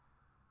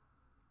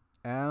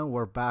And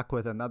we're back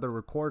with another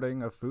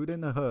recording of Food in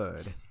the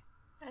Hood.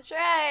 That's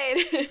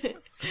right.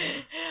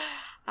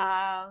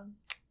 um,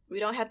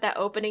 we don't have that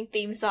opening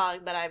theme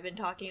song that I've been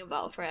talking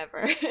about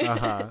forever.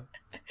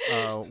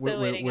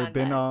 We've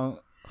been on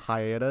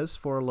hiatus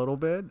for a little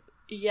bit.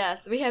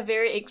 Yes, we have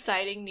very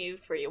exciting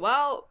news for you.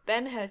 Well,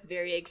 Ben has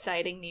very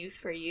exciting news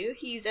for you.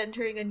 He's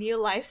entering a new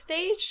life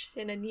stage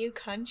in a new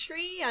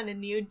country, on a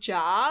new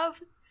job.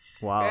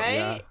 Wow, right?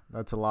 Yeah,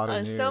 that's a lot of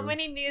news. So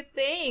many new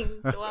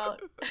things. Well,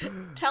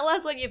 tell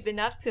us what you've been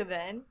up to,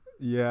 Ben.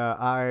 Yeah,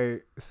 a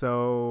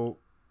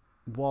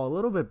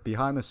little bit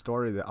behind the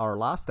story. That our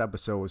last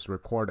episode was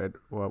recorded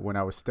when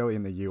I was still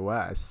in the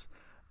U.S.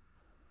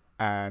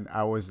 and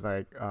I was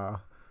like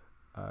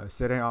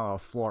sitting on a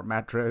floor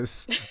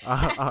mattress,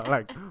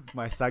 like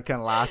my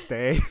second last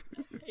day.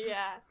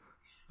 Yeah.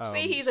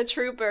 See, he's a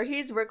trooper.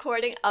 He's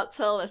recording up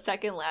till the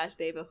second last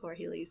day before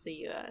he leaves the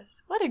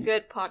U.S. What a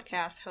good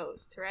podcast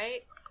host,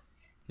 right?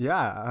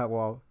 Yeah.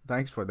 Well,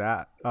 thanks for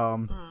that.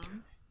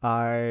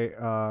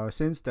 I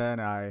since then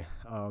I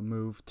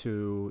moved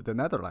to the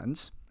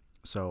Netherlands,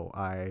 so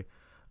I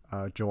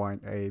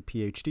joined a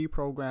PhD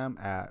program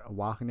at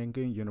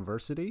Wageningen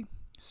University.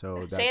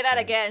 So say that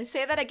again.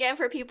 Say that again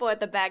for people at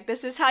the back.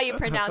 This is how you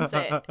pronounce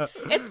it.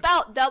 It's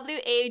spelled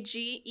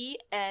Wageningen.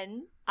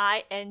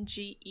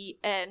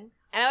 And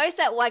I always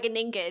said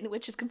Wageningen,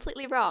 which is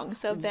completely wrong.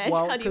 So Ben,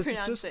 how do you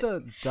pronounce just it?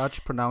 The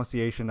Dutch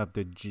pronunciation of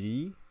the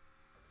G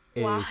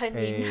is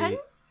Wageningen? a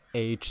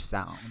H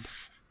sound.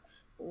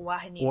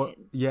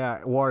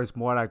 Wageningen. Or it's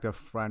more like the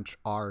French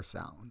R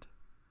sound.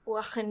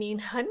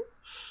 Wageningen?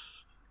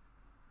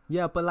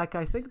 Yeah, but like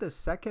I think the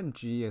second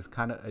G is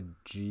kind of a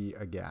G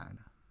again.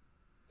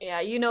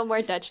 Yeah, you know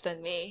more Dutch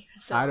than me.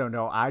 So I don't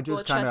know. I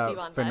just kind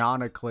of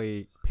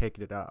phonetically that.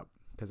 Picked it up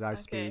because I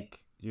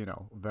speak,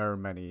 very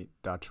many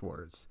Dutch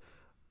words.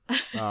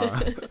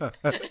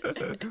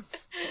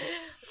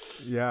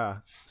 Yeah.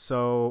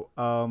 So,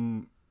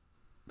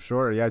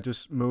 sure. Yeah,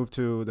 just moved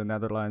to the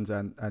Netherlands,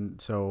 and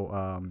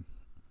so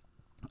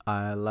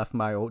I left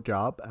my old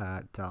job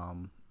at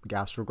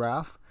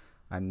Gastrograph,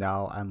 and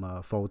now I'm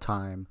a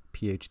full-time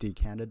PhD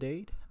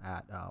candidate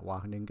at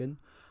Wageningen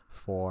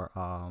for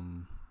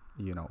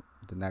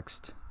the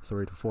next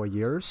 3 to 4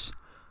 years,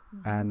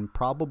 and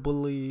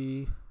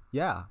probably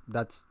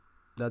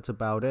that's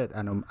about it.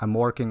 And I'm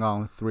working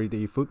on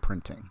 3D food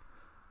printing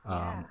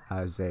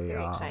as a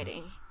very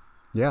exciting.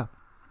 Yeah.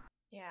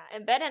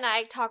 And Ben and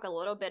I talk a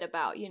little bit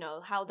about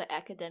how the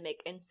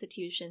academic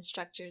institution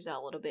structures are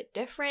a little bit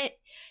different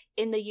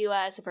in the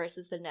US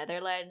versus the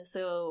Netherlands.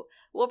 So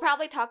we'll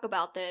probably talk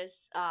about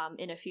this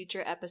in a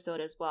future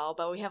episode as well,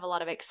 but we have a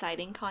lot of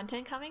exciting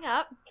content coming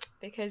up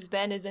because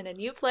Ben is in a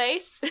new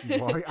place.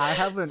 Well, I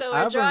haven't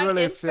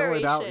really filled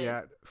it out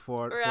yet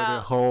for the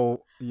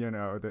whole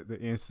the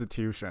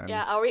institution.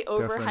 Yeah, are we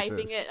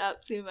overhyping it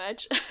up too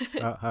much?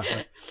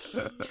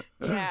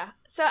 Yeah.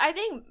 So I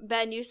think,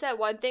 Ben, you said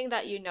one thing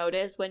that you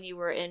noticed when you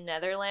were in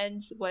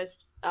Netherlands was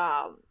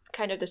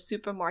kind of the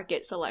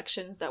supermarket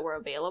selections that were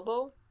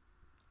available.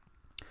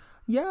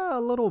 Yeah,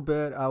 a little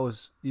bit. I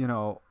was,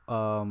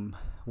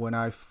 when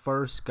I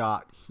first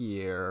got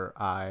here,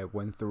 I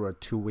went through a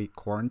 2-week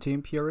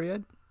quarantine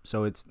period.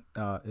 So it's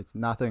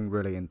nothing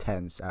really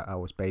intense. I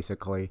was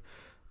basically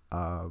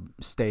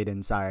stayed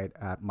inside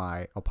at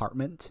my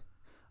apartment.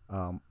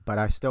 But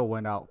I still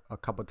went out a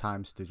couple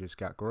times to just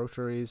get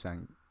groceries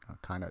and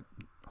kind of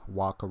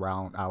walk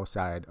around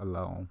outside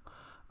alone.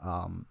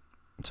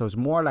 So it's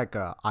more like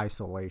a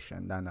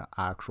isolation than an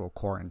actual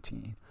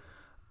quarantine.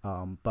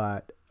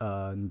 But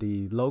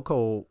the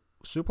local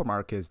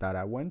supermarkets that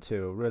I went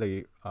to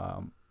really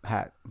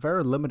had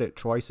very limited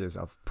choices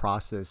of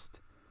processed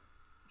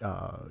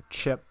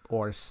chip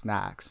or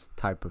snacks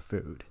type of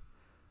food.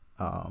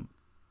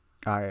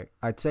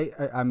 I'd say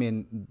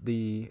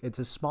it's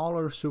a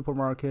smaller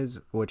supermarkets,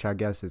 which I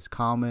guess is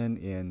common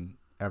in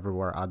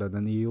everywhere other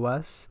than the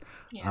US.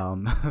 Yeah.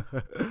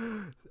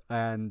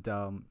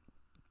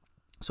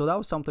 So that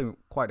was something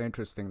quite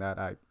interesting that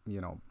I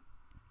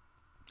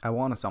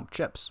wanted some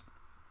chips.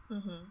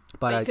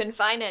 But I couldn't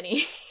find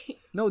any.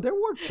 No, there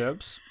were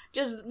chips.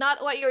 Just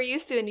not what you're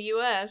used to in the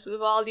US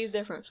with all these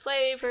different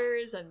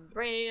flavors and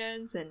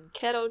brands and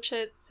kettle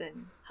chips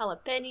and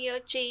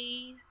jalapeno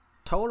cheese.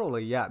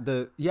 Totally, yeah.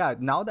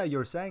 Now that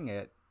you're saying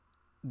it,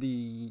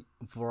 the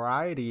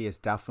variety is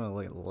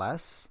definitely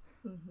less,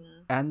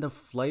 and the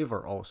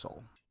flavor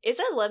also. Is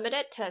it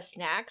limited to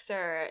snacks,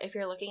 or if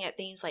you're looking at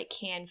things like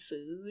canned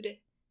food,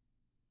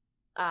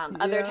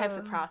 other types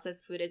of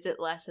processed food, is it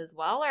less as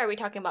well, or are we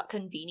talking about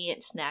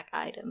convenient snack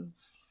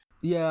items?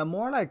 Yeah,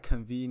 more like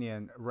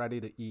convenient,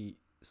 ready-to-eat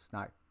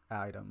snack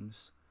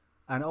items,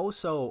 and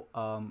also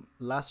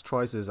less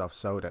choices of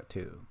soda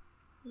too.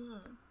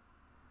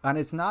 And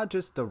it's not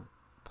just the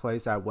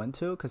place I went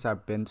to, because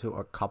I've been to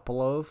a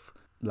couple of,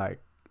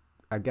 like,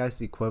 I guess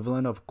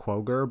equivalent of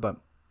Kroger, but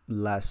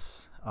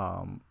less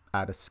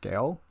at a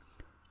scale.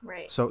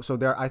 Right. So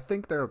I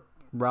think they're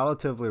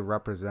relatively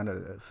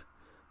representative,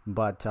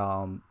 but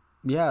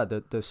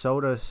the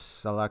soda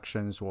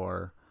selections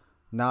were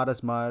not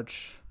as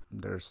much.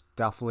 there's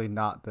definitely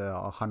not the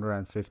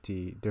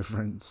 150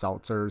 different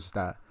seltzers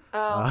that.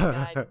 Oh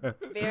my god,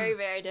 very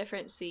very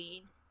different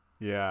scene.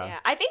 Yeah. Yeah,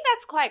 I think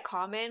that's quite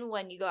common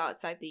when you go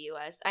outside the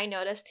US. I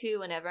notice too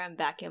whenever I'm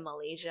back in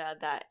Malaysia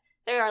that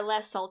there are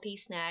less salty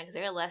snacks,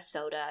 there are less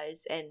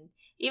sodas, and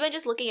even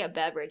just looking at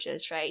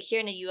beverages, right? Here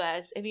in the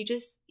US, if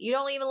you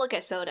don't even look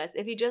at sodas,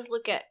 if you just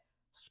look at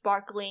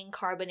sparkling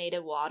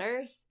carbonated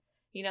waters,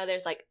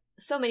 there's like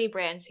so many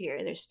brands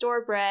here. There's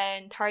store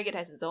brand, Target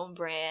has its own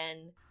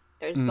brand,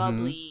 there's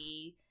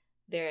Bubbly,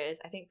 there's,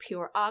 I think,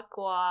 Pure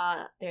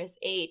Aqua, there's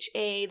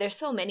AHA. There's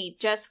so many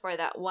just for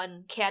that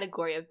one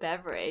category of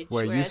beverage.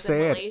 Where you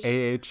say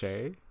it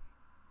AHA?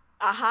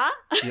 Aha?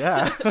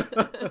 Yeah.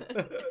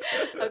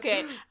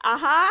 Okay.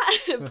 Aha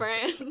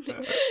brand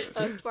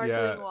of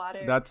sparkling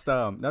water. That's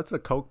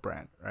the Coke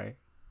brand, right?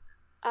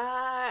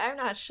 I'm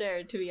not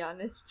sure, to be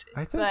honest.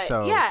 I think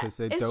so. Yeah,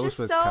 they it's dose just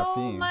with so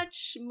caffeine.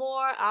 much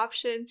more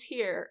options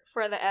here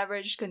for the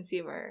average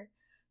consumer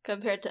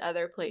compared to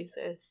other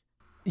places.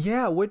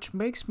 Yeah, which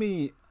makes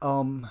me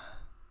I'd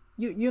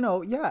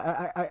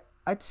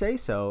say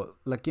so.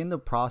 Like in the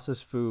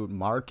processed food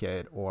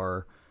market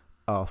or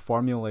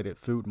formulated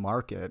food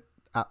market,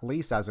 at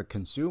least as a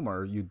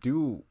consumer, you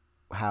do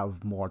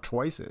have more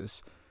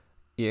choices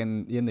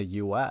in the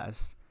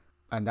US,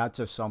 and that's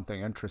just something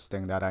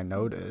interesting that I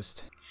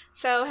noticed.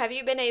 So, have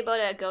you been able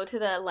to go to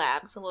the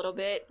labs a little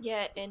bit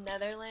yet in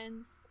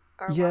Netherlands?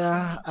 Or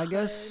Yeah, I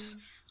guess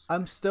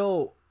I'm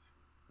still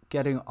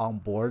getting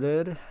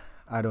onboarded.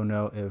 I don't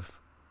know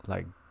if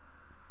like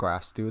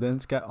grad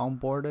students get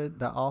onboarded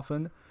that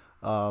often.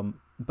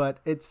 But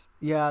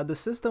the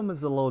system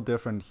is a little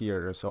different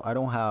here. So I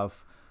don't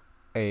have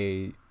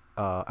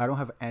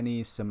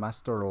any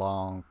semester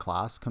long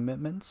class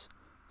commitments.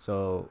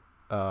 So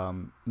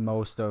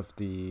most of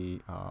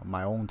the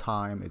my own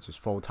time is just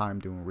full time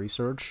doing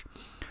research.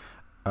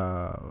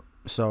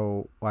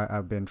 So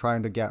I've been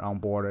trying to get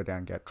onboarded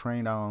and get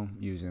trained on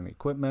using the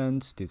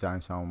equipment, design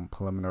some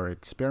preliminary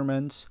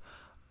experiments.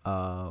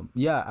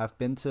 I've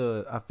been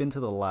to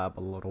the lab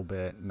a little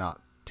bit, not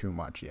too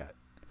much yet.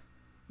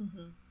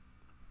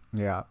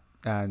 Yeah,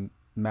 and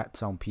met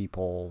some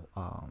people,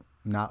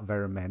 not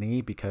very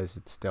many because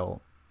it's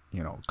still,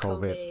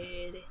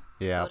 COVID.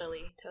 Yeah,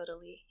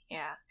 totally.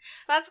 Yeah,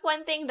 that's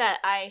one thing that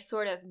I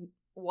sort of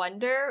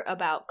wonder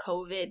about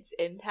COVID's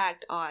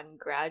impact on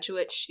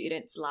graduate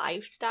students'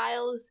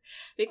 lifestyles,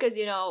 because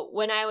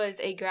when I was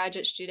a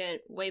graduate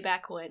student way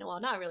back when, well,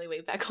 not really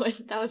way back when,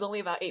 that was only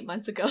about 8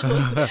 months ago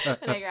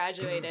when I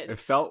graduated. It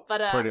felt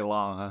pretty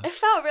long, huh? It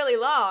felt really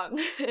long.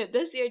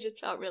 This year just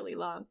felt really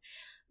long.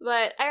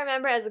 But I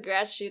remember as a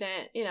grad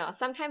student,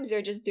 sometimes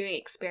you're just doing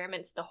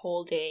experiments the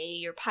whole day.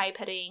 You're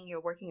pipetting, you're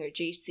working your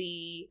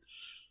GC,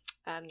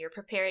 you're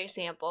preparing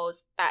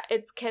samples.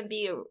 It can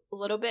be a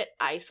little bit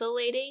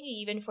isolating,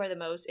 even for the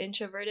most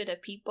introverted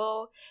of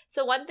people.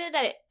 So one thing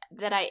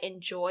that I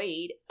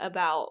enjoyed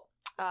about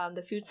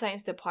the food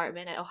science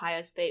department at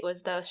Ohio State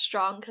was the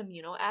strong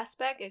communal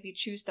aspect if you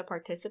choose to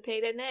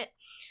participate in it.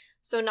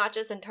 So not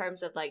just in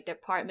terms of like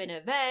department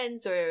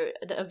events or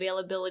the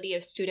availability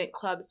of student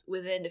clubs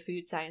within the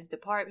food science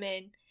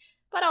department,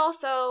 but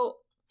also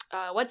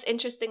what's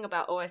interesting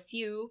about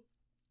OSU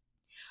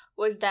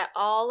was that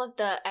all of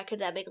the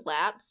academic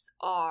labs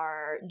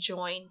are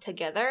joined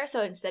together.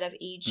 So instead of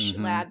each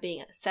lab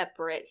being a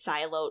separate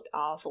siloed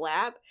off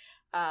lab,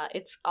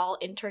 it's all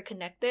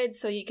interconnected.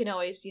 So you can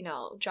always,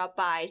 drop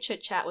by,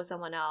 chit chat with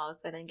someone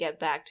else, and then get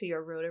back to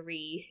your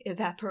rotary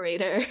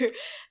evaporator,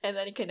 and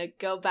then you kind of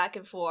go back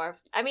and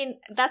forth. I mean,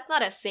 that's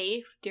not as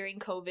safe during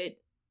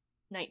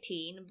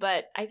COVID-19,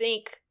 but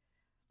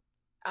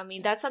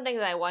that's something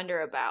that I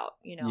wonder about,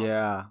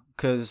 Yeah,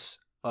 because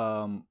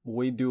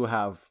we do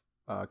have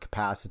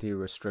capacity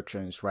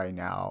restrictions right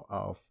now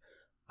of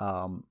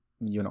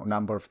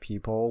number of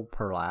people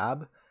per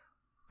lab,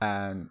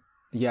 and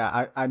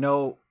I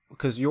know,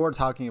 because you were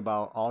talking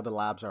about all the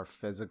labs are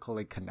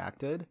physically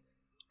connected.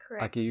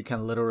 Correct. Like you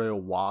can literally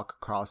walk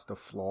across the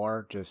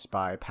floor just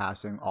by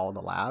passing all the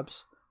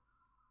labs,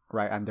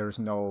 right? And there's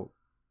no,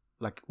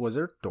 like, was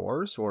there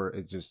doors, or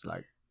it's just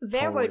like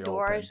there totally were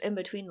doors open? in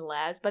between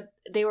labs, but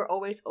they were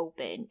always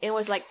open. It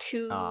was like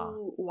two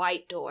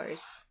white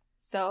doors.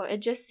 So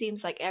it just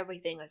seems like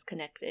everything was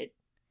connected.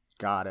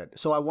 Got it.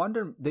 So I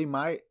wonder, they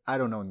might, I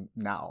don't know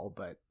now,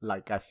 but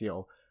like I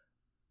feel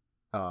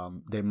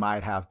they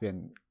might have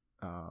been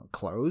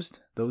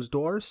closed, those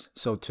doors,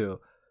 so to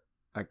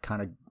like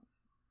kind of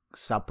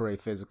separate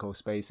physical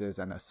spaces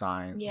and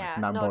assign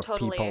number of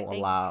people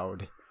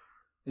allowed.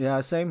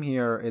 Yeah, same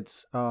here.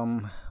 It's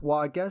well,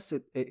 I guess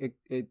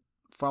it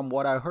from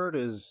what I heard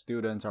is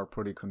students are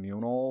pretty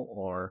communal,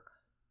 or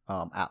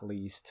at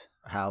least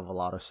have a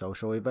lot of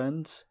social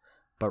events.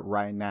 But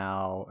right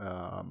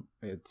now,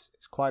 it's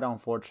quite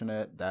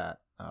unfortunate that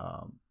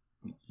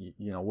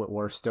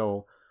we're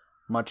still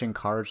much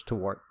encouraged to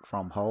work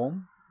from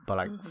home. But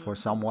like for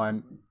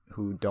someone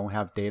who don't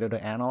have data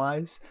to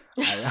analyze,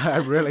 I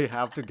really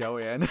have to go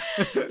in.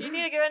 You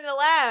need to go into the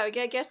lab,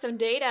 get some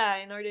data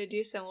in order to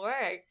do some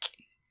work.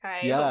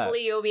 Right. Yeah.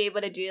 Hopefully you'll be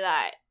able to do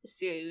that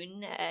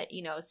soon,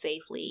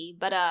 safely.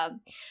 But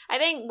I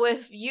think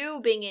with you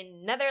being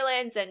in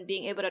Netherlands and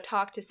being able to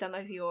talk to some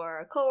of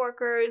your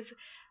coworkers,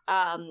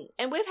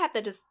 and we've had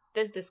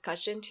this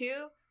discussion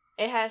too.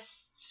 It has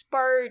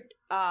spurred,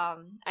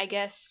 I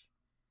guess,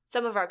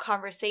 some of our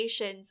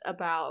conversations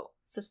about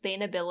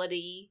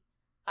sustainability,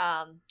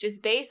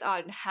 just based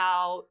on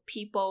how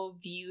people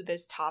view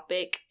this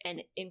topic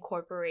and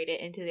incorporate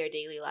it into their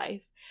daily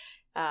life.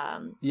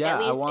 Yeah, at I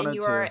least in wanted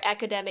your to.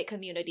 academic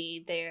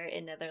community there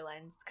in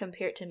Netherlands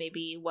compared to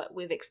maybe what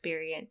we've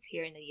experienced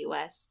here in the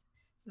US.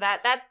 So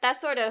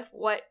that's sort of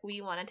what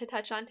we wanted to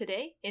touch on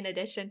today, in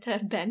addition to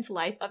Ben's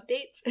life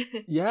updates.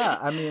 Yeah,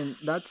 I mean,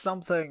 that's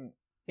something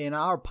in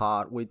our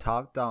pod. We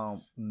talked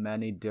on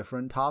many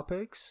different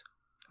topics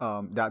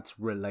that's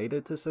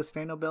related to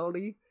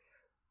sustainability.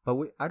 But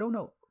I don't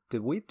know,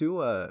 did we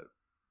do a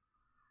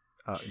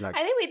like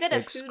I think we did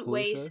a food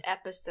waste exclusive?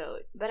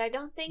 episode, but I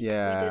don't think we did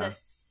a Yeah,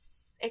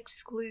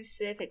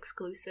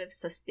 exclusive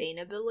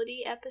sustainability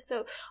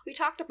episode. We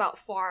talked about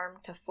farm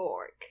to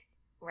fork,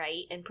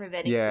 right, and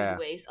preventing food yeah,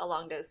 waste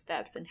along those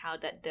steps and how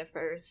that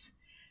differs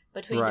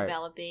between right.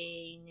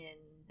 developing and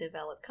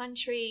developed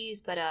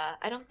countries. But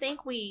I don't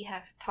think we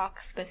have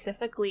talked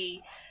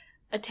specifically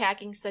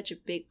attacking such a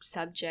big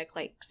subject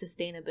like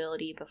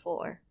sustainability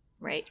before,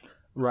 right?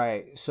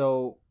 Right.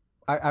 So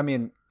I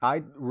mean,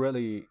 I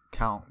really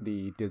count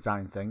the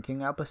design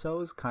thinking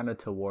episodes kind of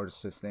towards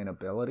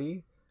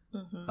sustainability.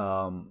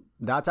 Mm-hmm.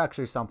 That's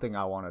actually something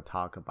I want to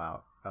talk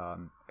about.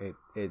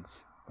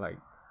 It's like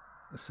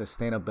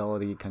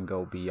sustainability can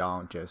go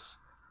beyond just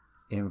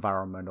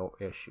environmental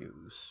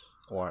issues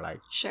or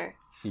like Sure.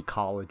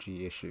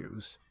 ecology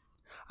issues.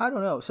 I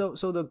don't know.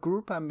 So the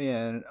group I'm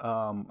in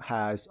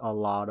has a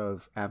lot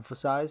of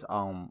emphasis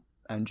on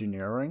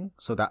engineering.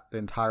 So that the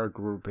entire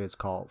group is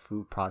called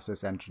food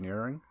process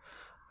engineering.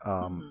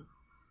 Mm-hmm.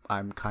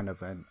 I'm kind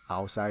of an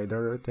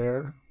outsider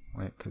there,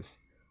 right? Because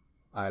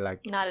I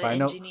like, Not an but I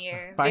know,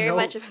 engineer, but I very know.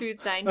 much a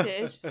food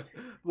scientist.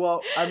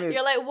 Well, I mean,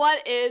 You're like,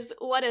 what is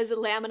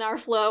laminar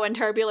flow and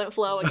turbulent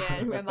flow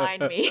again?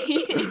 Remind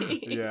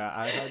me. yeah,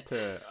 I had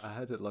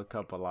to look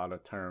up a lot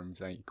of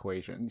terms and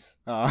equations.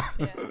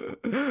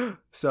 Yeah.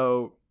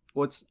 So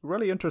what's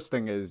really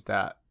interesting is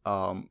that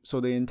so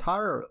the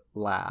entire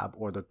lab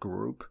or the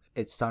group,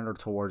 it's centered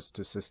towards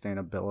the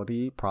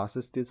sustainability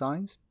process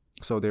designs.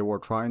 So they were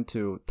trying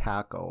to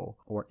tackle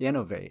or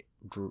innovate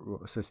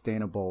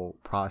sustainable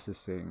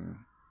processing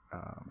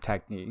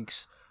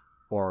techniques,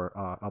 or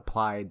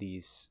apply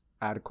these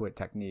adequate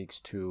techniques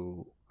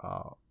to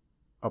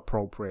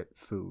appropriate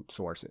food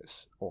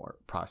sources or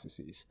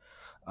processes.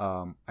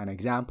 An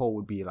example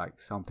would be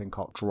like something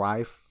called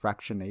dry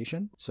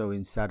fractionation. So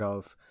instead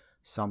of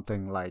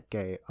something like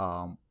a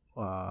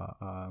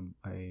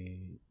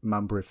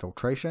membrane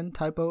filtration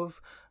type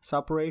of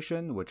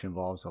separation, which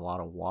involves a lot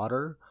of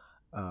water,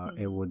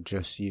 it would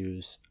just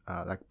use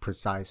like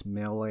precise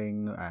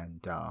milling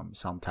and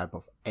some type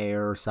of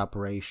air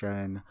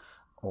separation,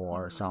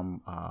 or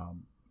some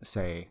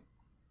say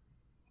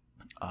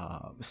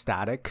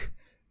static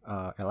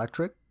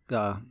electric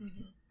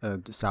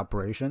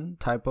separation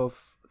type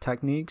of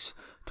techniques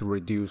to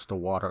reduce the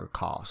water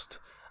cost.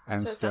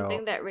 And So still,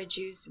 something that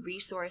reduce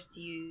resource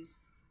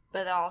use,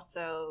 but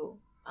also,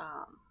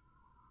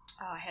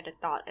 I had a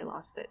thought, I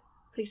lost it.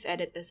 Please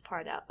edit this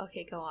part out.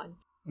 Okay, go on.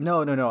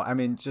 no. I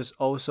mean, just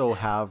also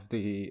have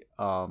the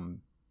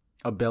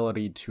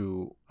ability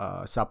to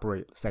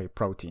separate, say,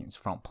 proteins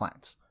from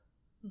plants,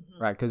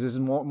 right? Because it's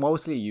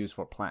mostly used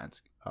for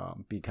plants,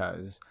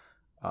 because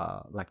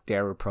like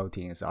dairy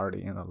protein is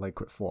already in a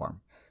liquid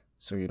form,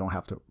 so you don't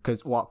have to.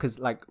 Because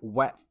like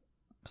wet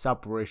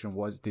separation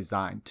was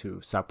designed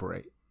to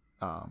separate.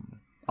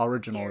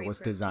 Originally Dairy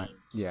was designed,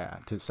 proteins. yeah,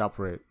 to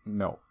separate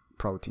milk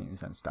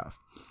proteins and stuff.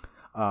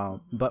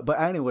 But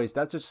anyways,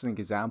 that's just an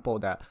example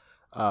that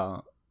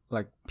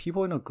like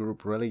people in a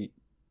group really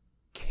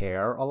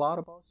care a lot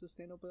about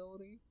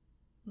sustainability.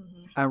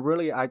 And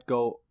really, I'd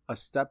go a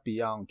step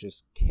beyond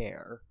just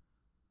care,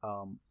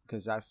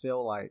 because I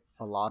feel like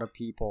a lot of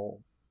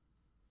people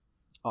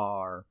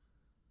are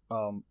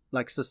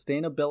like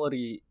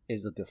sustainability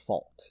is a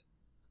default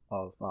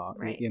of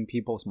Right. in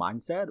people's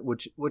mindset,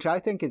 which I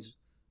think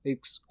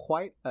it's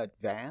quite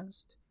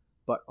advanced,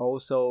 but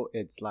also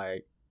it's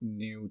like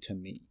new to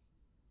me.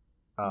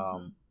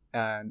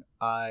 And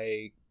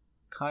I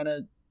kind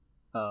of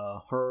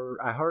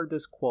heard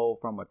this quote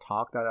from a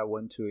talk that I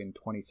went to in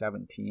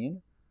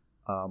 2017.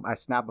 I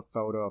snapped a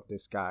photo of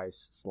this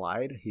guy's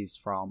slide. He's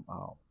from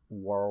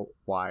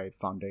Worldwide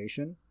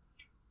Foundation.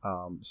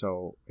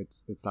 So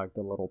it's like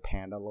the little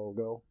panda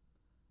logo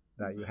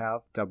that you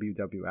have,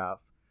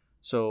 WWF.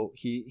 So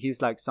he's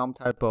like some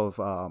type of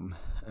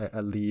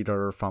a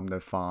leader from the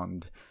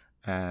fund,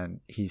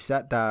 and he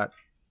said that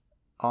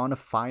on a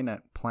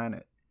finite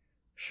planet,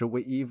 should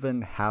we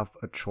even have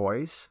a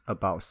choice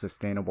about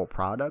sustainable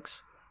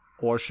products,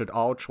 or should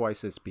all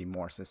choices be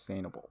more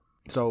sustainable?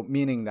 So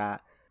meaning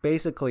that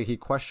basically he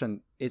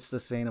questioned, is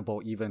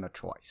sustainable even a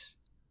choice?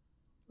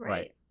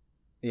 Right.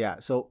 Yeah,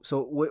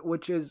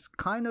 which is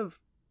kind of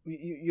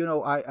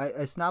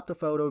I snapped a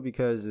photo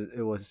because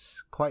it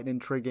was quite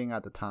intriguing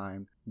at the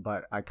time,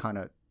 but I kind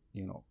of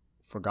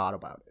forgot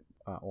about it,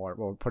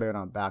 or put it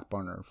on back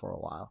burner for a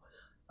while.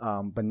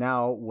 But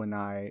now when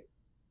I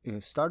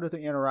started to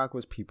interact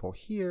with people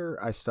here,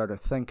 I started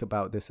to think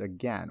about this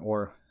again,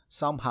 or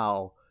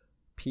somehow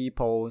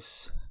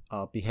people's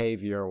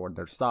behavior or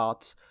their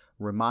thoughts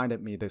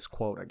reminded me this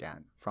quote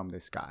again from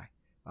this guy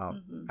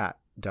at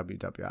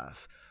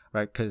WWF,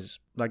 right? Because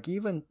like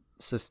even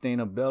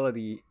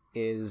sustainability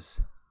is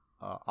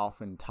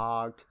often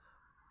talked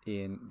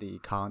in the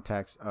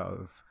context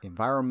of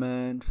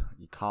environment,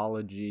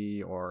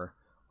 ecology, or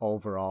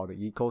overall the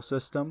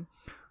ecosystem.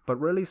 But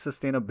really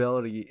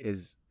sustainability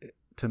is,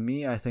 to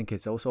me, I think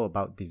it's also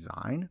about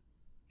design,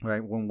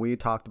 right? When we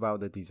talked about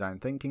the design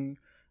thinking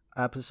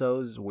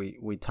episodes,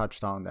 we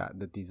touched on that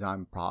the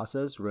design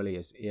process really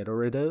is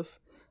iterative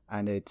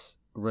and it's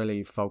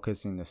really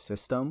focusing the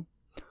system.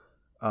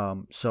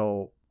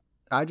 So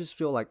I just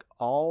feel like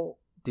all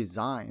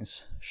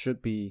designs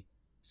should be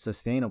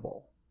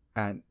sustainable,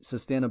 and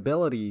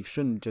sustainability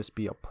shouldn't just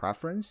be a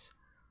preference,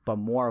 but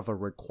more of a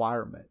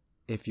requirement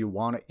if you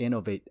want to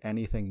innovate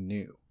anything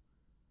new.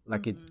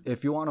 Like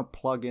if you want to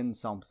plug in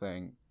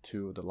something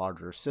to the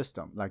larger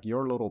system, like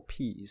your little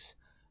piece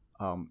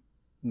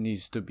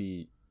needs to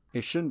be,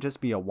 it shouldn't just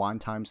be a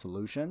one-time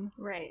solution.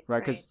 Right.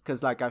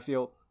 Because like I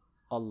feel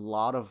a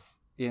lot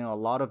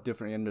of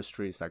different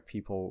industries, like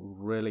people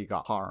really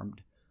got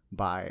harmed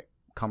by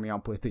coming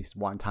up with this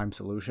one-time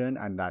solution,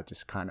 and that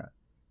just kind of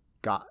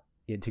got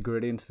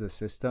integrated into the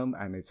system,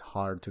 and it's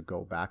hard to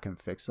go back and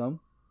fix them.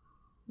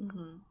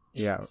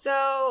 Yeah.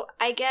 So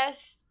I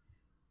guess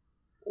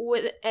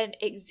would an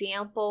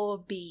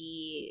example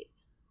be,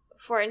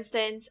 for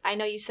instance, I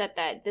know you said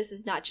that this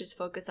is not just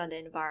focused on the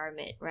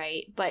environment,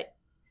 right? But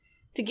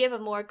to give a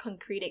more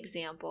concrete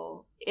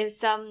example,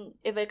 if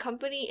a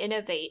company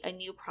innovate a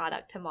new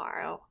product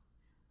tomorrow,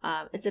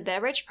 it's a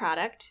beverage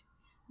product,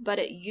 but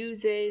it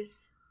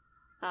uses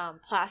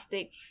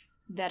plastics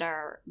that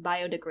are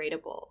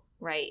biodegradable,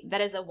 right?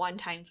 That is a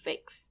one-time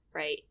fix,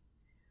 right?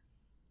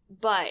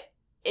 But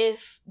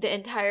if the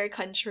entire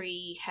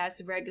country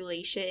has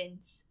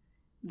regulations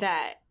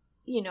that,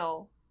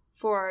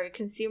 for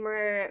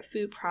consumer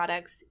food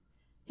products,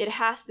 it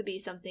has to be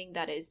something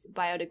that is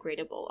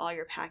biodegradable, all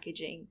your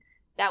packaging,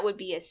 that would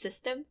be a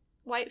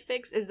system-wide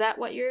fix. Is that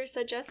what you're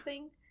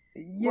suggesting?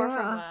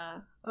 Yeah,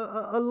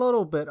 a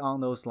little bit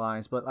on those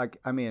lines, but like,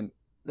 I mean,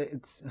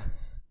 it's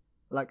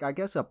like, I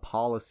guess a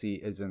policy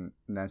isn't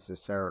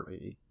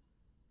necessarily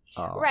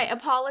right. A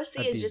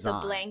policy is design. Just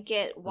a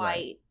blanket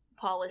white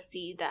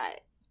policy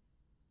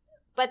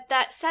but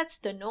that sets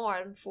the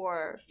norm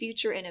for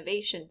future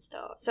innovations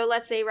though. So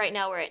let's say right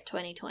now we're at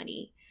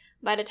 2020.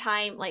 By the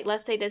time, like,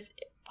 let's say this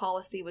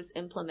policy was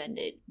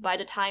implemented, by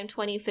the time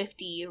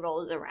 2050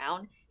 rolls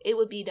around, it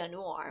would be the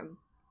norm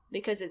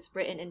because it's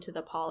written into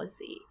the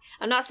policy.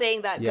 I'm not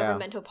saying that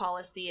governmental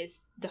policy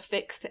is the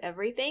fix to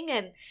everything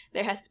and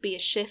there has to be a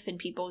shift in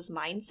people's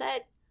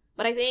mindset,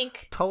 but I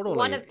think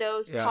one of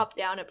those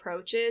top-down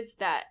approaches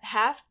that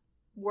have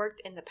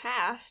worked in the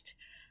past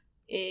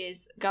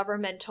is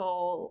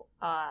governmental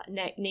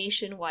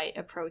nationwide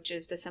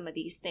approaches to some of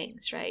these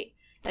things, right?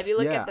 If you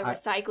look at the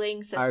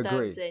recycling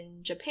systems in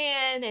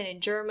Japan and in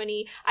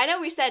Germany, I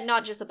know we said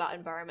not just about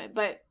environment,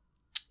 but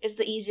it's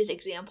the easiest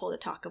example to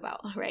talk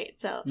about, right?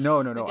 So no,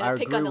 I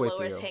pick agree on the with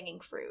lowest you. hanging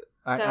fruit.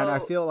 And I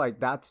feel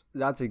like that's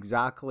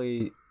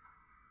exactly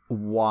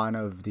one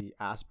of the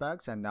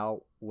aspects. And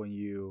now when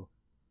you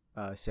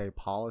say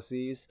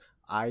policies,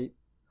 I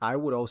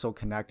would also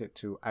connect it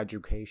to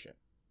education.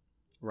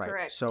 Right.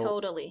 Correct. So,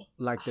 totally.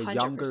 like the 100%.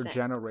 younger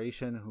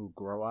generation who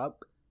grow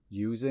up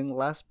using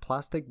less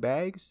plastic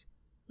bags,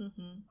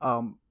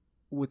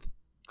 would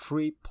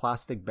treat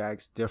plastic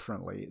bags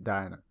differently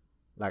than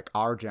like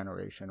our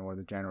generation or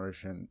the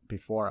generation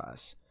before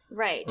us.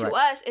 Right. To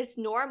us, it's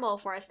normal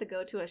for us to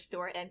go to a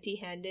store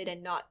empty-handed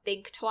and not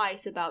think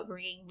twice about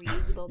bringing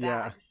reusable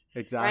bags. Yeah,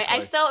 exactly. Right. I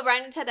still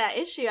run into that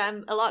issue.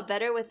 I'm a lot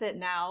better with it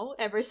now,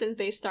 ever since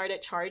they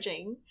started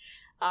charging.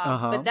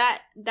 But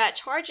that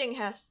charging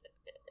has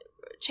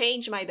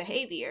changed my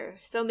behavior.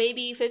 So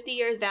maybe 50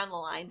 years down the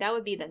line, that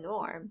would be the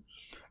norm.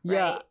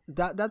 Yeah,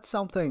 right? That's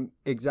something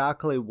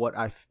exactly what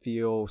I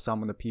feel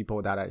some of the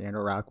people that I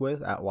interact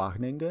with at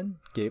Wageningen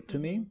gave to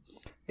me.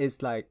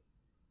 It's like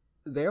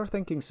they're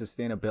thinking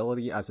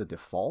sustainability as a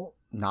default,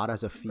 not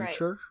as a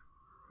feature.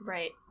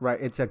 Right.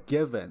 It's a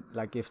given.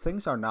 Like if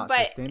things are not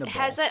sustainable. But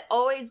has it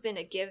always been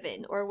a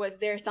given, or was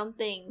there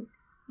something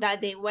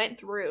that they went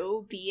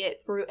through, be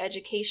it through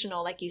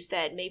educational, like you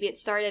said, maybe it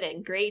started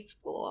in grade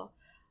school,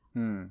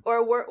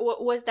 or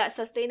was that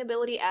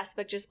sustainability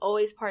aspect just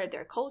always part of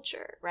their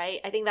culture, right?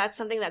 I think that's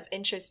something that's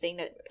interesting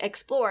to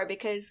explore,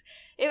 because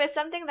if it's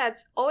something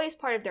that's always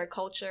part of their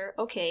culture,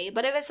 okay,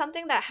 but if it's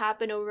something that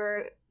happened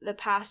over the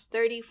past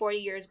 30, 40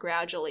 years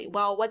gradually,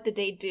 well, what did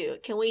they do?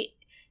 Can we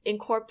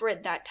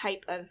incorporate that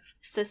type of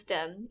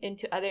system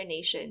into other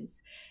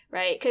nations,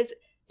 right? Because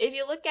if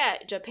you look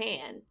at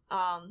Japan,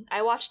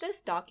 I watched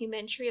this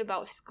documentary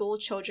about school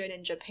children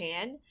in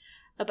Japan,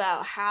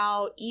 about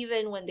how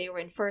even when they were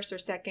in first or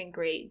second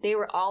grade, they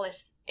were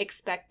always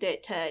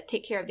expected to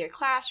take care of their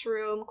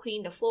classroom,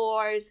 clean the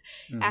floors.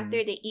 Mm-hmm.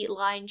 After they eat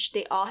lunch,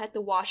 they all had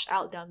to wash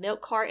out the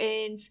milk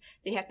cartons.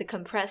 They had to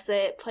compress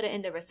it, put it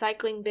in the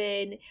recycling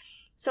bin.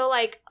 So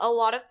like a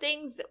lot of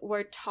things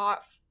were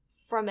taught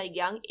from a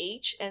young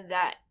age, and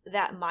that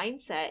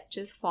mindset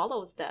just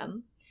follows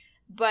them.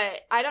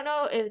 But I don't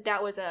know if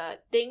that was a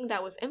thing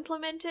that was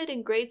implemented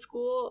in grade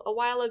school a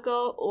while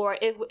ago, or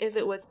if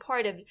it was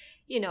part of,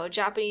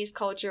 Japanese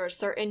culture or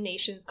certain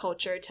nations'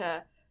 culture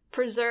to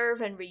preserve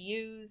and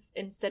reuse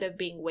instead of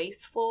being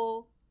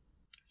wasteful.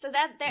 So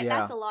that's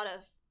a lot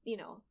of,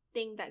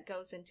 thing that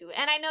goes into it.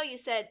 And I know you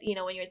said,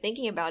 when you're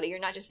thinking about it, you're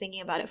not just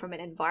thinking about it from an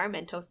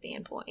environmental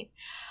standpoint.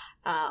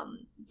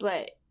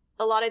 But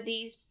a lot of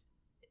these,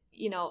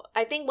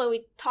 I think when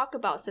we talk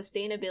about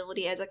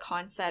sustainability as a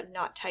concept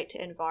not tied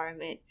to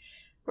environment,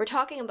 we're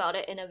talking about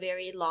it in a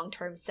very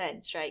long-term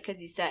sense, right?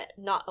 Because you said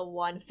not a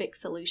one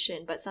fixed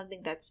solution, but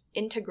something that's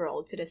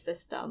integral to the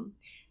system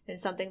and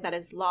something that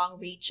is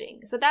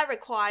long-reaching. So that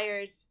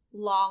requires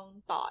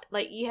long thought.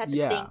 Like you have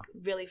to think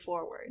really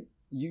forward.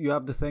 You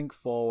have to think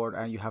forward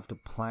and you have to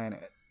plan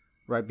it,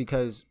 right?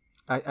 Because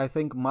I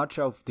think much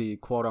of the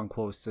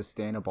quote-unquote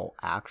sustainable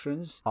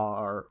actions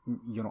are,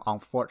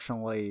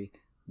 unfortunately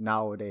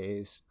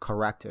nowadays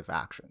corrective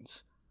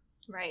actions.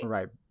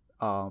 Right.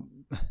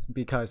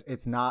 Because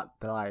it's not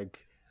like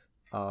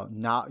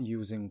not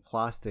using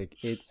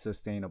plastic, it's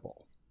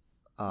sustainable.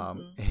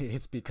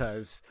 It's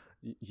because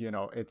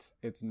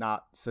it's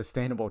not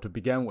sustainable to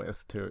begin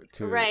with to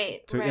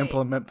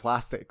implement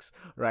plastics,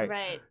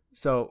 right?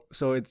 So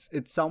it's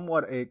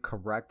somewhat a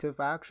corrective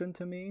action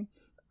to me,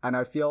 and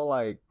I feel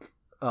like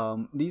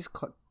these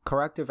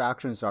corrective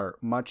actions are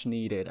much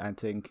needed. I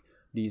think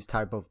these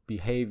type of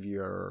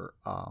behavior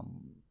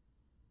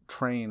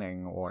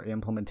training or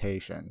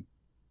implementation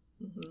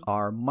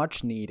are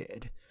much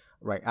needed,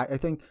 right? I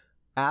think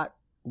at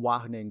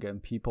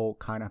Wageningen, people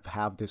kind of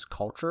have this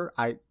culture.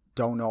 I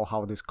don't know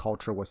how this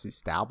culture was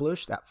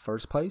established at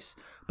first place,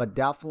 but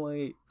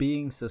definitely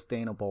being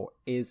sustainable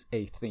is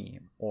a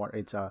theme, or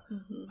it's a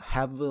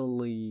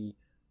heavily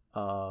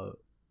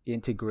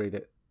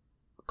integrated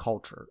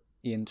culture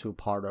into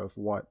part of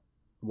what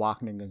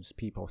Wageningen's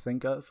people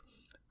think of.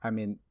 I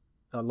mean,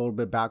 a little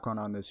bit background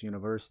on this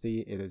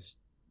university, it is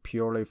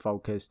purely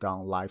focused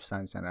on life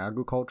science and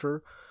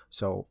agriculture.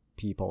 So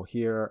people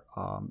here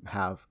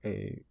have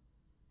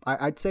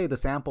I'd say the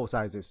sample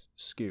size is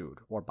skewed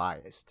or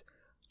biased.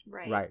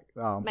 Right.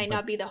 Might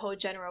not be the whole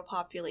general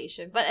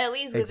population, but at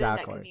least within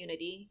that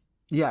community.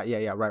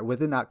 Yeah, right.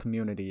 Within that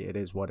community, it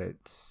is what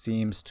it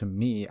seems to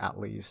me, at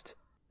least.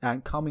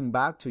 And coming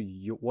back to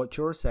what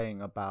you're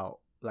saying about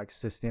like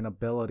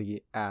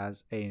sustainability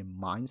as a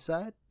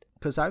mindset,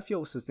 because I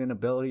feel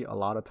sustainability a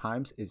lot of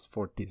times is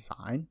for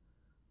design,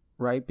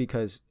 right?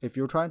 Because if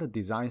you're trying to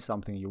design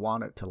something, you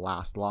want it to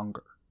last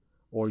longer,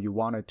 or you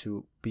want it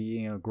to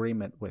be in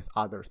agreement with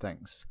other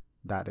things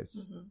that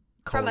is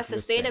from a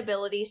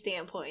sustainability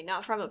standpoint,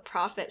 not from a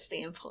profit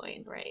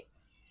standpoint, right?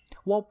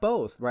 Well,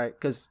 both, right?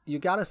 Because you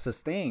got to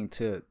sustain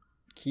to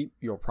keep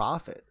your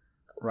profit,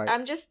 right?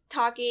 I'm just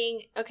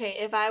talking, okay,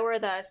 if I were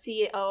the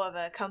CEO of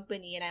a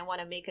company and I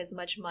want to make as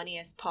much money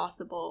as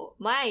possible,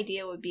 my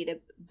idea would be to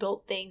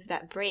build things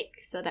that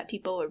break so that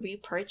people would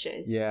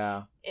repurchase.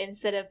 Yeah.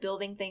 Instead of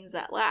building things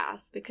that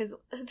last, because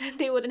then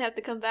they wouldn't have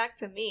to come back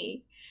to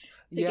me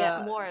to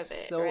get more of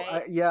it, so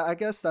right? I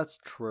guess that's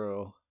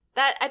true.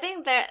 I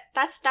think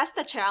that's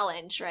the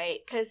challenge, right?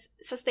 Because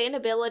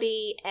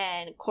sustainability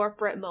and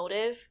corporate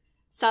motive,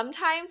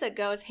 sometimes it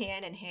goes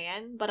hand in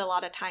hand, but a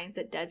lot of times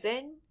it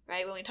doesn't,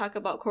 right? When we talk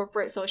about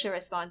corporate social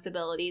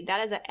responsibility,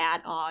 that is an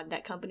add-on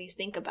that companies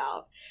think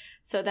about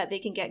so that they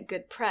can get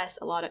good press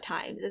a lot of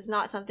times. It's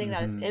not something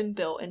that is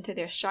inbuilt into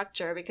their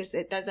structure because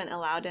it doesn't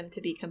allow them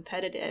to be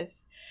competitive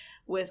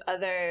with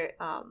other,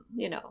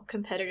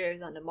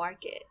 competitors on the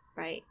market,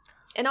 right?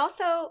 And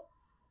also,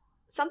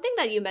 something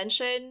that you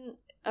mentioned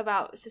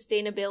about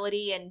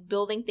sustainability and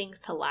building things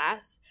to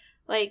last,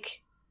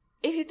 like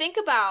if you think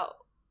about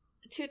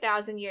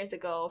 2,000 years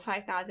ago,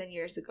 5,000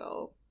 years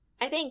ago,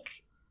 I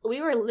think we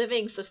were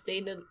living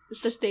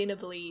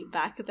sustainably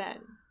back then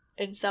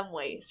in some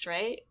ways,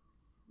 right?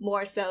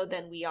 More so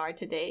than we are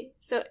today.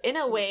 So in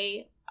a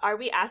way, are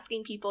we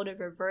asking people to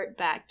revert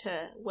back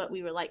to what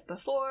we were like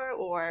before,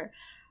 or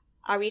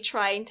are we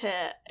trying to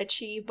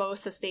achieve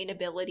both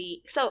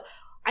sustainability? So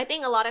I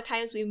think a lot of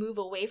times we move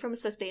away from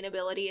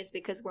sustainability is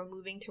because we're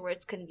moving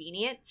towards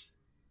convenience.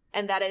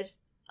 And that is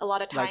a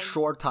lot of times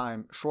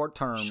like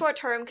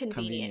short-term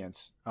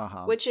convenience.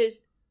 Which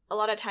is a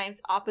lot of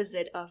times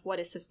opposite of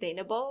what is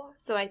sustainable.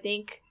 So I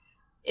think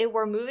if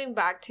we're moving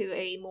back to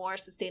a more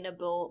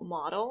sustainable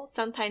model,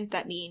 sometimes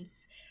that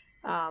means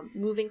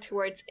moving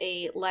towards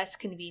a less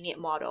convenient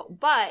model.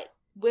 But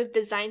with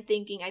design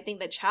thinking, I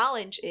think the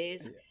challenge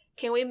is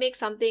can we make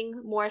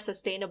something more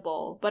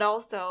sustainable, but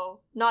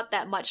also not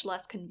that much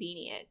less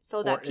convenient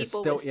so that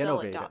people will still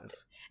adopt it?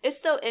 It's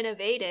still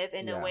innovative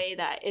in a way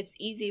that it's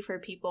easy for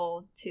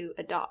people to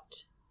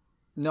adopt.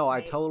 No,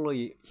 right? I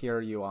totally hear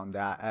you on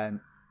that. And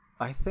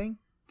I think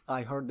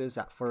I heard this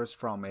at first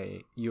from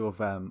a U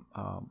of M,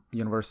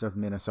 University of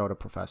Minnesota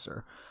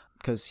professor,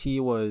 because he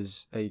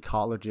was an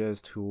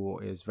ecologist who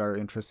is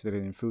very interested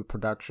in food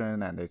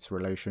production and its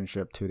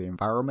relationship to the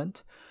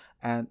environment.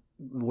 And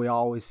we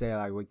always say,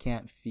 like, we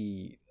can't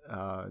feed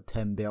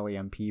 10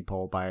 billion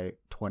people by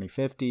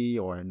 2050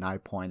 or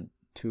 9.2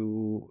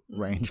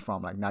 range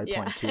from like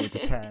 9.2 to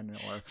 10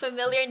 or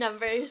familiar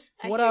numbers.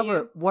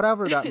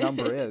 Whatever that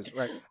number is,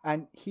 right?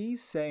 And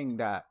he's saying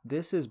that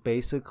this is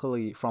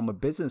basically, from a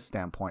business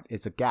standpoint,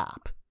 it's a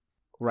gap,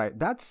 right?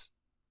 That's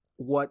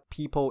what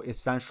people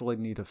essentially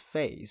need to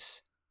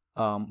face.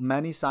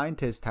 Many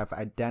scientists have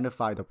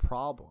identified the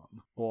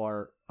problem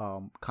or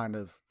kind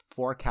of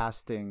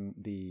forecasting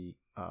the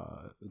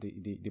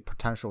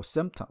potential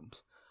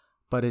symptoms,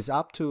 but it's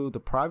up to the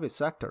private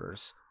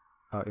sectors.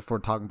 If we're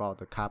talking about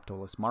the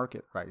capitalist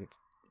market, right? It's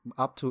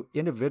up to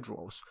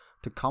individuals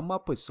to come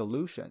up with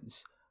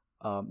solutions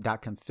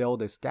that can fill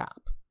this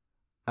gap.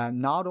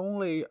 And not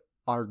only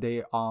are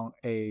they on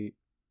a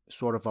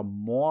sort of a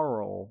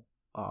moral,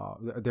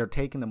 they're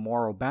taking the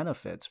moral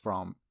benefits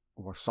from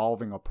or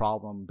solving a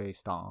problem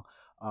based on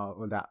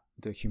that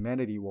the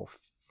humanity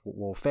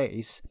will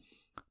face,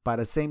 but at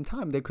the same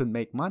time they could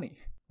make money,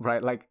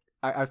 right? Like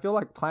I feel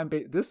like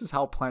plant-based, this is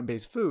how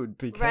plant-based food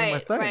became a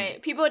thing.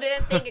 Right. People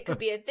didn't think it could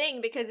be a thing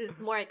because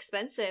it's more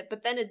expensive,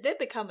 but then it did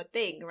become a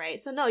thing,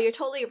 right? So no, you're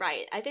totally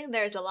right. I think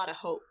there's a lot of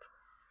hope.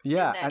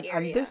 Yeah,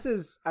 and this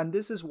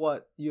is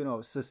what,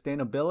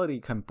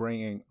 sustainability can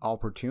bring in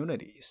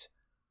opportunities,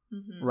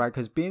 right?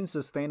 Because being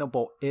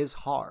sustainable is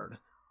hard,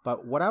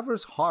 but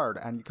whatever's hard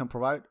and you can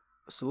provide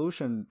a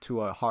solution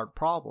to a hard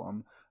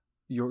problem,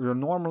 you're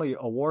normally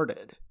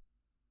awarded.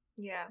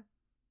 Yeah.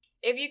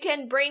 If you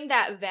can bring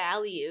that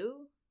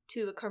value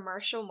to a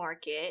commercial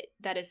market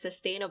that is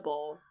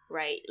sustainable,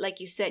 right? Like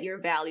you said, your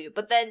value,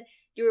 but then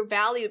your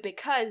value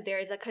because there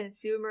is a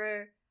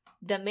consumer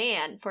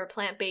demand for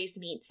plant-based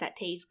meats that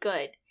taste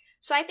good.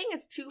 So I think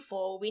it's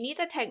twofold. We need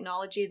the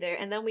technology there,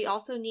 and then we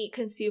also need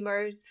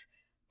consumers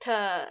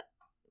to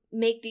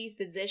make these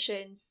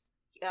decisions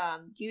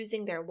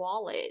using their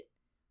wallet,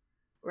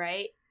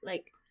 right?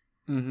 Like,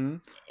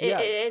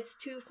 it's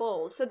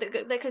twofold. So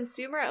the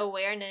consumer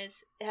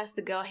awareness has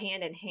to go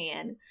hand in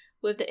hand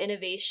with the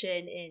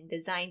innovation in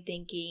design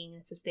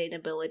thinking,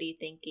 sustainability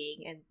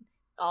thinking, and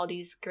all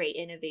these great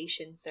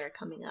innovations that are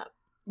coming up.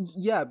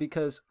 Yeah,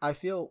 because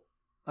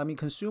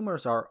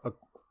consumers are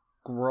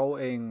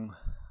growingly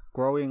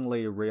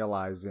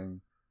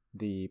realizing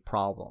the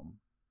problem,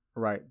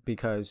 right?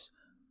 Because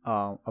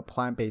a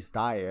plant-based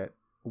diet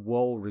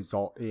will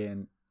result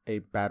in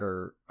it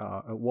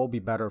will be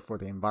better for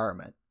the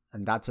environment.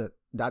 And that's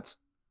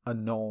a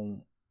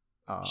known,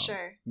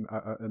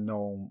 a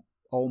known,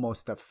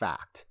 almost a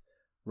fact,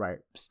 right?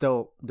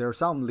 Still, there's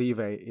some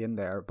leeway in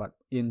there, but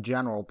in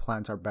general,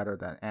 plants are better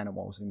than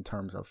animals in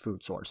terms of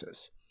food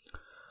sources.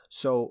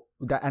 So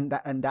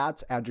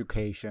that's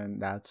education,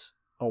 that's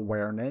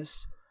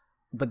awareness.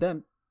 But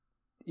then,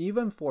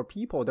 even for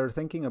people, they're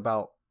thinking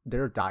about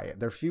their diet,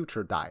 their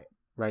future diet,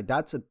 right?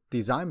 That's a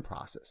design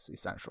process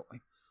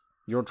essentially.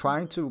 You're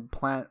trying to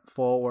plant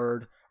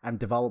forward and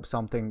develop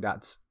something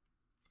that's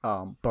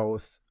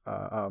both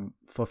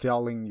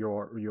fulfilling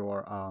your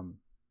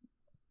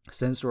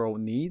sensorial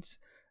needs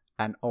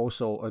and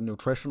also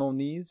nutritional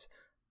needs,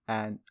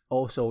 and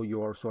also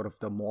your sort of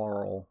the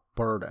moral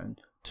burden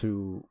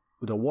to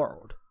the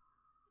world,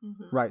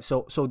 right?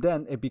 So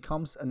then it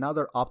becomes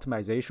another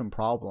optimization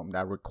problem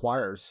that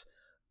requires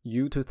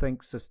you to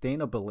think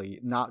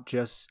sustainably, not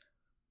just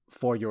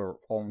for your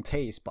own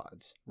taste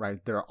buds,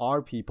 right? There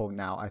are people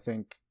now, I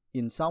think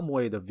in some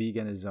way the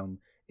veganism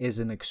is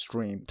an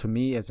extreme, to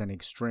me is an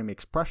extreme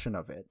expression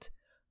of it.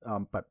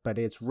 But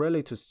it's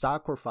really to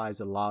sacrifice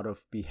a lot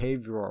of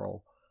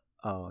behavioral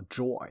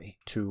joy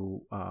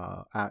to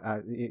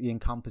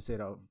encompass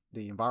it of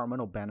the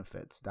environmental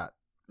benefits that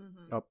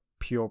a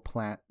pure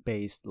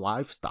plant-based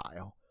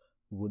lifestyle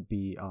would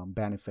be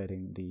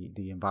benefiting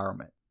the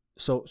environment.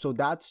 So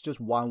that's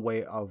just one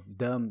way of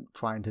them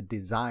trying to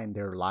design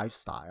their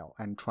lifestyle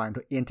and trying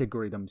to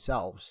integrate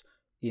themselves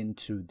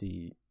into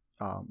the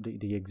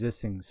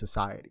existing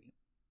society,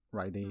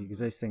 right? The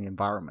existing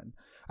environment.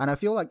 And I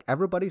feel like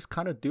everybody's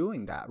kind of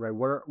doing that, right?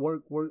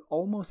 We're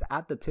almost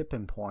at the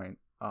tipping point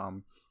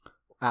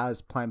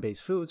as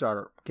plant-based foods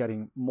are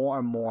getting more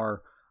and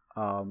more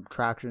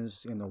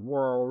tractions in the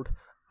world.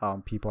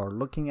 People are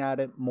looking at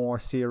it more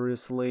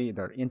seriously.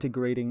 They're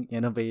integrating,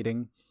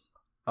 innovating.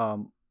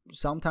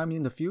 Sometime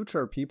in the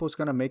future, people's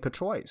going to make a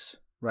choice,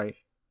 right?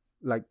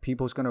 Like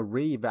people's going to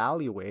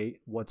reevaluate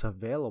what's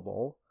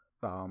available,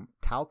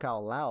 talk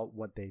out loud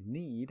what they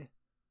need,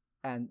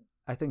 and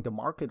I think the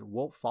market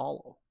will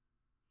follow.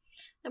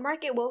 The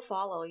market will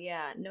follow,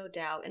 yeah, no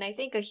doubt. And I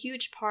think a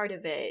huge part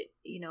of it,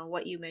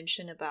 what you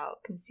mentioned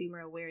about consumer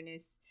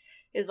awareness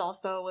is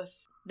also with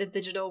the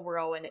digital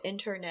world and the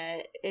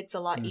internet, it's a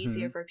lot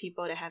easier Mm-hmm. for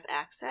people to have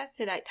access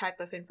to that type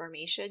of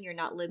information. You're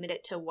not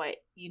limited to what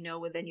you know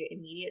within your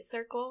immediate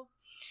circle.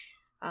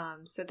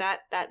 So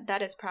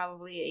that is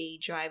probably a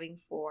driving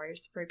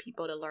force for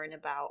people to learn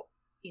about,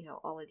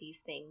 all of these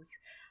things.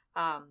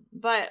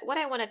 But what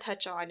I want to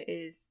touch on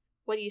is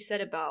what you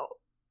said about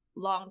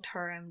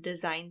long-term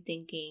design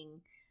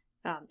thinking,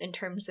 in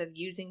terms of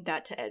using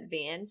that to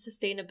advance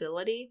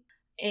sustainability.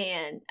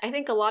 And I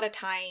think a lot of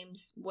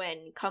times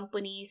when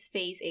companies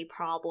face a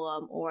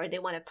problem or they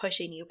want to push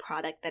a new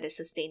product that is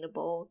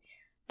sustainable,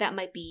 that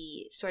might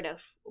be sort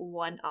of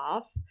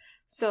one-off.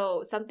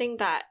 So something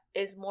that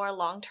is more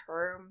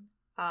long-term.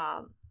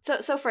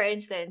 So for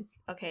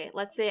instance, okay,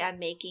 let's say I'm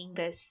making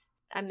this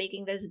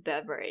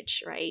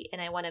beverage, right?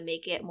 And I want to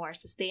make it more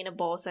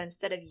sustainable. So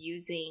instead of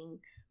using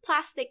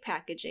plastic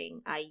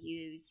packaging, I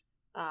use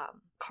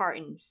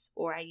cartons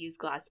or I use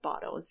glass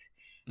bottles.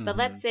 But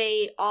let's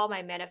say all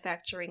my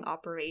manufacturing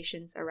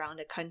operations around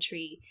the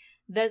country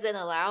doesn't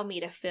allow me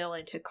to fill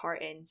into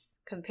cartons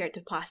compared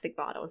to plastic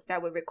bottles.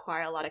 That would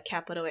require a lot of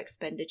capital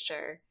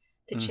expenditure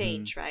to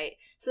change, right?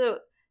 So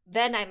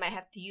then I might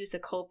have to use a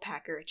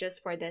co-packer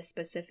just for this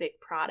specific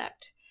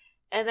product.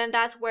 And then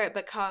that's where it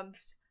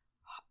becomes,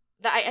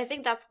 I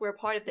think that's where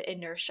part of the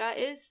inertia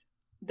is,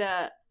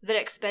 the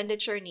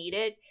expenditure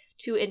needed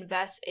to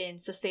invest in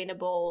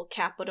sustainable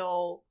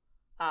capital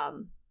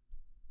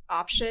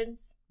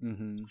options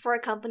for a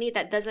company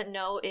that doesn't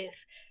know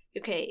if,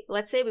 okay,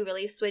 let's say we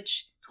really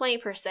switch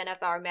 20% of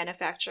our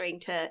manufacturing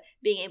to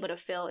being able to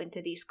fill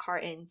into these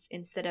cartons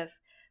instead of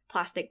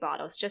plastic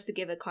bottles, just to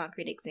give a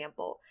concrete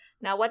example.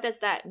 Now, what does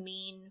that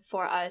mean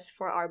for us,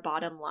 for our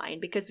bottom line?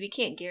 Because we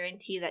can't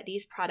guarantee that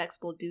these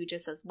products will do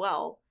just as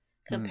well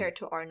compared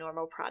to our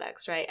normal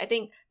products, right? I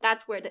think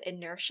that's where the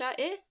inertia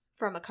is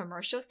from a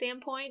commercial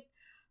standpoint.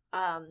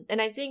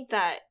 And I think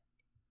that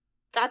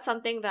that's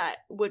something that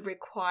would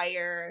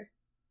require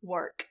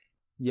work.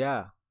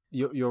 Yeah,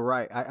 you're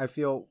right. I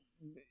feel,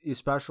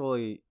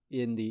 especially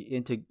in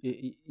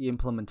the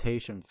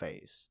implementation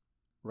phase,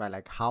 right?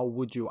 Like, how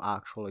would you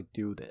actually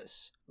do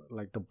this?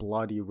 Like the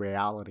bloody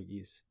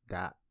realities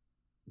that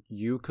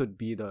you could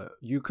be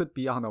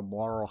on a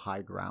moral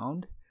high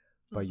ground,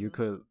 but you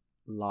could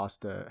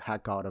lost the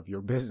heck out of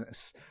your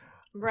business.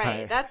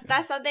 Right.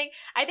 That's something.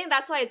 I think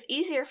that's why it's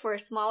easier for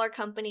smaller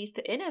companies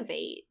to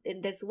innovate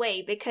in this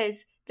way,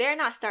 because they're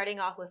not starting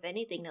off with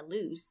anything to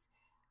lose,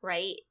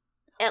 right?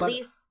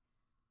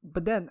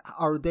 But then,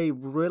 are they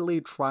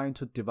really trying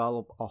to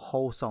develop a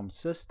wholesome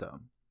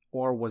system,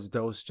 or was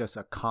those just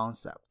a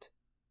concept,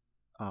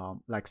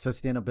 like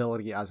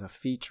sustainability as a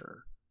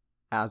feature,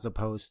 as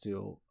opposed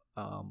to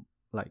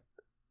like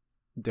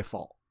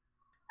default?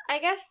 I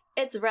guess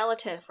it's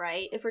relative,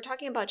 right? If we're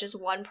talking about just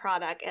one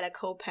product and a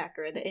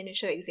co-packer, the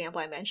initial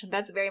example I mentioned,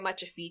 that's very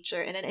much a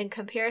feature. And then in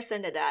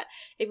comparison to that,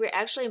 if you're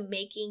actually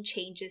making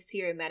changes to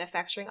your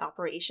manufacturing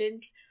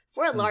operations,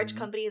 for a large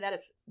company, that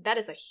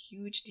is a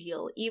huge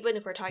deal. Even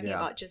if we're talking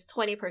about just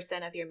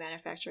 20% of your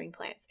manufacturing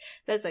plants,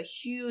 that's a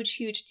huge,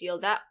 huge deal.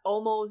 That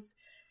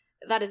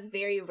is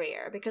very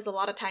rare, because a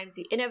lot of times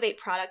you innovate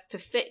products to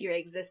fit your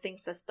existing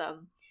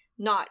system,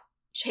 not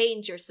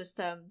change your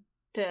system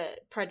to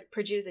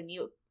produce a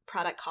new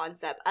product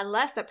concept,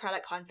 unless the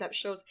product concept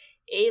shows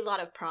a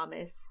lot of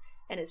promise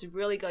and it's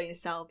really going to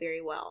sell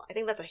very well. I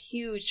think that's a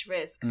huge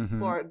risk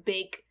for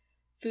big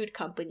food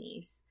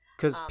companies.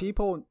 Because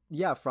people,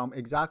 from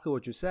exactly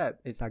what you said,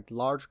 it's like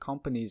large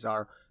companies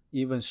are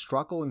even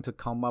struggling to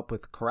come up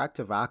with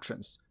corrective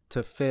actions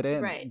to fit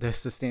in the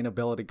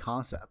sustainability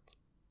concept.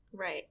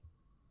 Right.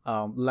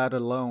 Let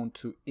alone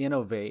to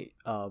innovate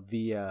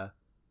via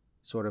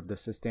sort of the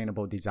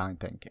sustainable design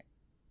thinking.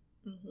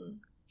 Mm-hmm.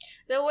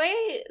 The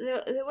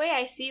way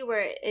I see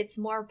where it's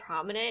more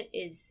prominent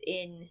is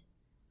in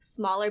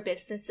smaller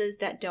businesses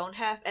that don't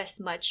have as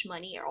much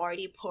money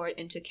already poured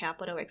into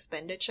capital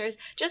expenditures.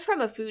 Just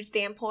from a food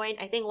standpoint,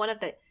 I think one of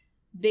the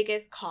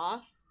biggest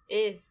costs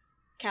is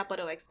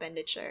capital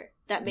expenditure.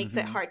 That makes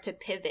it hard to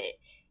pivot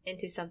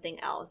into something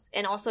else.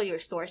 And also your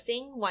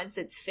sourcing, once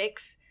it's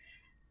fixed,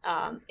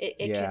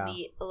 it can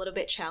be a little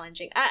bit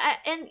challenging.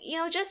 And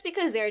just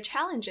because there are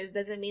challenges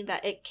doesn't mean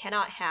that it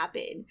cannot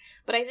happen.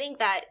 But I think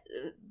that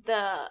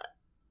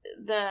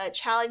the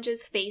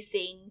challenges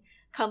facing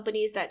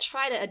companies that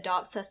try to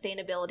adopt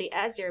sustainability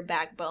as their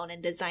backbone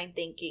and design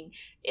thinking,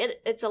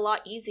 it's a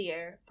lot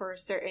easier for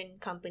certain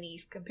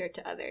companies compared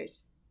to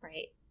others,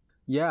 right?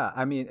 Yeah,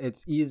 I mean,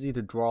 it's easy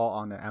to draw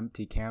on an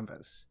empty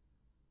canvas.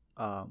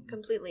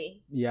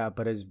 Completely. Yeah,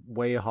 but it's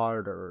way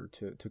harder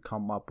to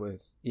come up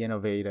with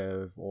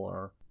innovative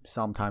or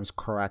sometimes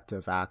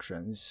corrective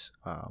actions.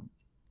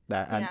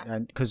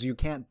 And because you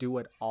can't do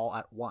it all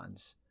at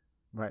once,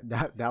 right?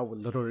 That would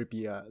literally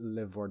be a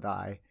live or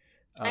die.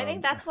 I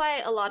think that's why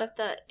a lot of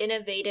the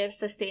innovative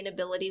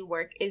sustainability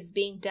work is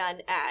being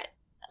done at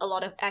a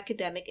lot of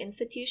academic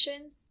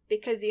institutions,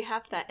 because you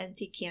have that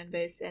empty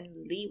canvas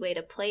and leeway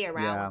to play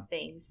around with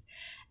things.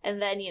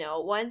 And then,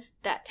 once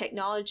that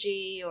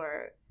technology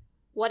or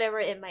whatever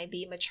it might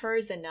be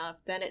matures enough,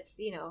 then it's,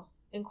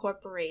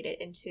 incorporate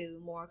it into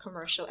more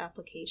commercial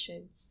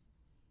applications.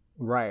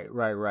 Right.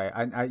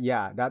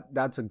 Yeah,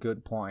 that's a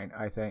good point.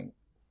 I think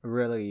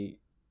really,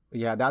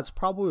 yeah, that's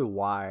probably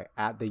why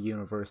at the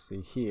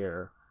university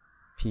here,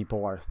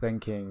 people are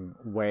thinking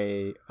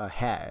way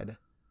ahead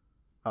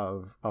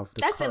of the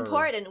That's curve.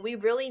 important. We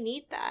really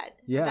need that.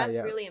 Yeah, that's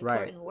yeah, really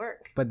right. important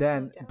work. But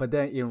then, no doubt. but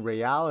then in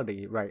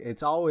reality, right?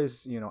 It's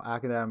always,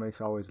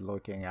 academics always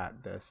looking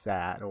at the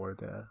sad or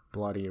the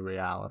bloody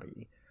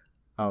reality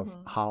of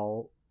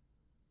how,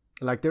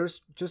 like,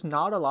 there's just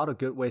not a lot of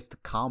good ways to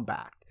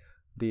combat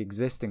the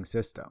existing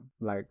system.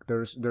 Like,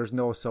 there's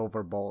no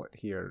silver bullet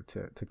here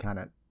to kind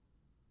of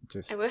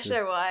just. I wish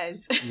there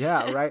was.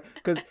 Yeah, right.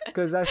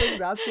 Because I think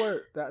that's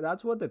where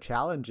that's what the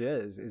challenge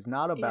is. It's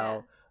not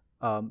about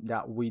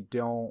that we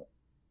don't.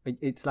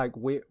 It's like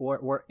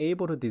we're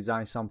able to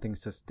design something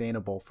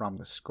sustainable from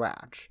the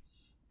scratch,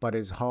 but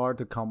it's hard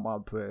to come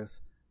up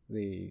with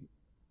the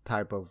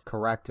type of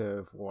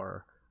corrective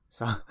or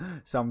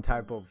some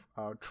type of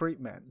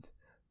treatment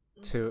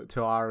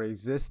to our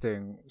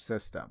existing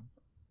system.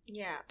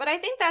 Yeah, but I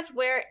think that's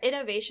where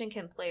innovation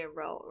can play a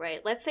role,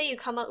 right? Let's say you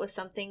come up with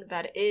something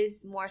that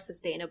is more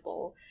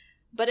sustainable,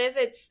 but if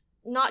it's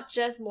not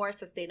just more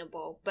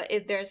sustainable, but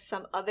if there's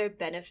some other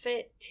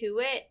benefit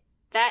to it,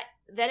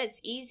 then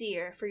it's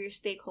easier for your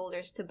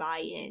stakeholders to buy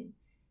in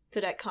to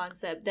that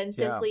concept than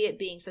simply it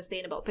being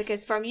sustainable.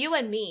 Because from you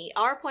and me,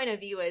 our point of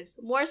view is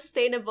more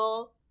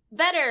sustainable,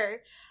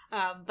 better.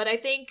 But I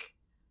think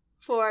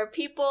for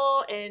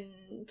people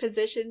in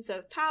positions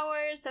of power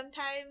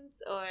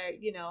sometimes, or,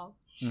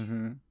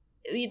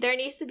 there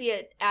needs to be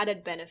an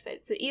added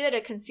benefit. So either the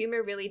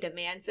consumer really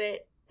demands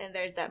it and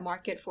there's that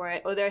market for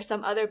it, or there's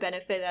some other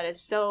benefit that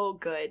is so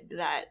good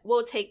that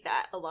we'll take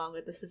that along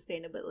with the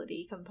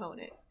sustainability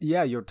component.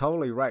 Yeah, you're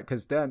totally right,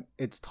 because then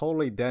it's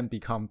totally then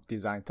become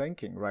design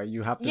thinking, right?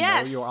 You have to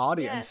know your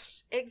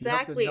audience. Yes,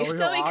 exactly.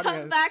 So we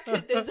come back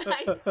to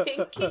design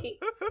thinking.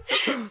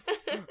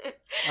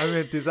 I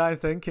mean, design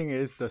thinking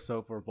is the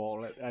silver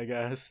bullet, I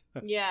guess.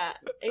 Yeah,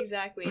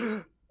 exactly. Yeah.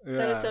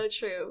 That is so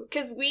true.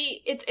 Because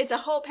it's a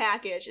whole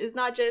package. It's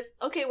not just,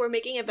 okay, we're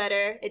making it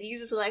better. It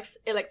uses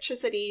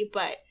electricity,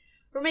 but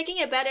we're making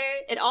it better.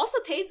 It also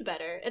tastes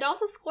better. It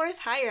also scores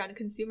higher on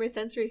consumer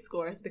sensory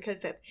scores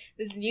because of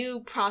this new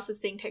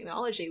processing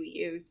technology we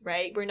use,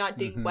 right? We're not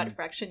doing wet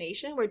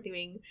fractionation. We're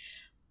doing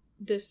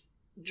this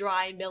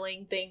dry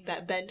milling thing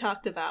that Ben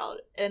talked about.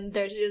 And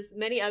there's just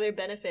many other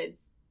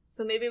benefits.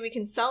 So maybe we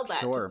can sell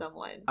that to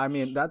someone. I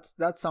mean,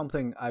 that's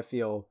something I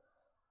feel,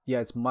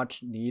 it's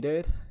much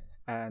needed.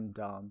 And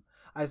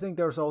I think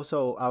there's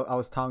also, I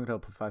was talking to a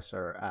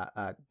professor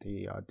at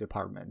the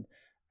department,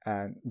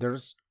 and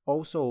there's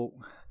also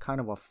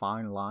kind of a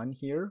fine line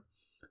here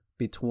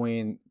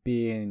between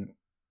being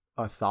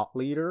a thought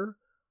leader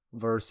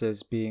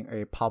versus being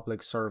a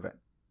public servant.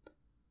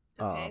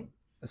 Okay.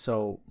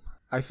 So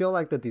I feel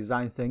like the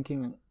design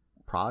thinking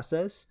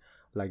process,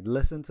 like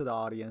listen to the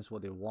audience,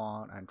 what they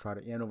want, and try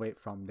to innovate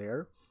from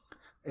there.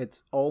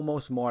 It's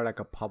almost more like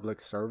a public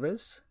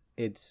service.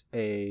 It's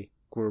a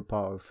group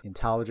of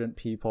intelligent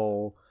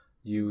people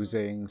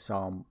using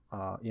some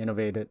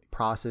innovative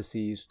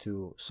processes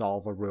to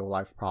solve a real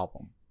life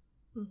problem.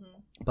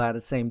 But at the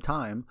same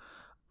time,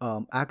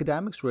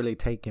 academics really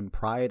taking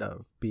pride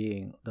of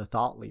being the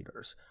thought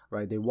leaders,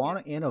 right? They want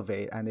to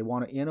innovate, and they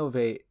want to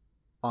innovate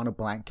on a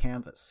blank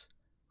canvas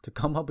to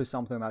come up with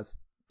something that's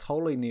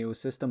totally new,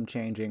 system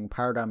changing,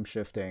 paradigm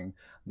shifting,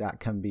 that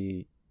can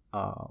be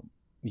that's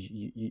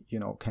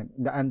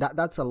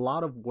a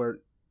lot of where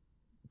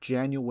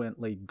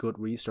genuinely good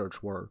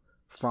research were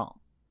from.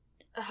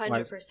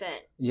 100%.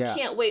 Yeah.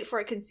 Can't wait for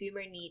a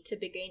consumer need to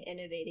begin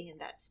innovating in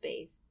that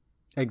space.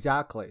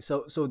 Exactly.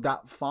 So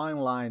that fine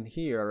line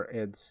here,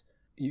 it's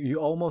you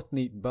almost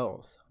need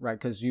both, right?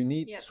 Because you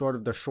need sort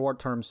of the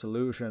short-term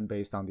solution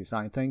based on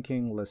design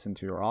thinking, listen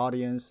to your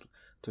audience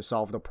to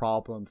solve the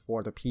problem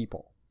for the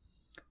people.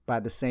 But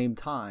at the same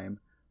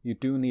time, you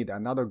do need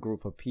another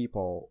group of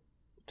people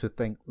to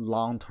think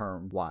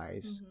long-term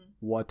wise,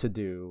 what to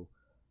do,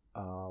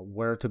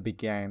 where to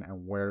begin,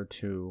 and where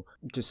to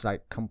just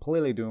like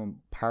completely doing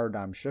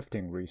paradigm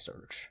shifting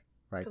research,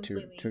 right?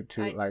 Completely.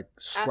 To like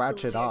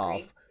scratch it off.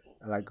 Agree.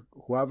 Like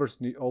whoever's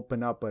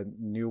open up a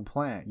new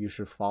plant, you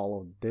should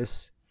follow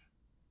this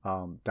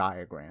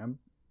diagram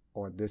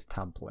or this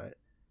template,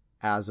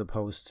 as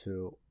opposed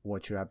to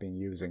what you have been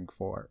using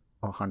for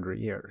 100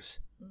 years.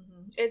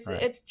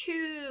 It's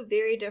two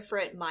very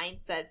different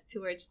mindsets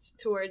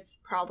towards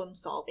problem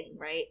solving,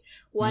 right?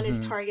 One is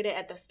targeted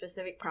at the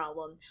specific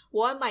problem.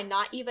 One might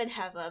not even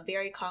have a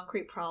very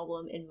concrete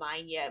problem in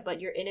mind yet,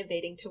 but you're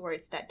innovating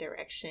towards that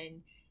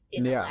direction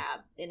in a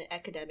lab, in an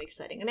academic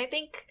setting. And I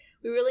think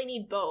we really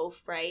need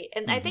both, right?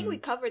 And I think we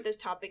covered this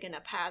topic in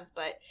the past,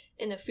 but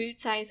in the food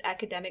science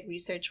academic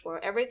research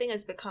world, everything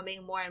is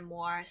becoming more and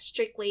more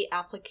strictly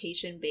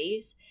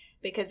application-based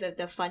because of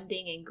the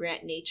funding and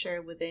grant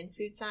nature within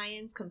food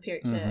science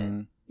compared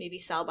to maybe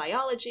cell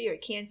biology or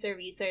cancer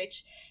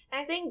research. And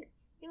I think,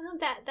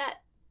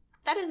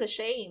 that is a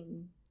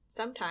shame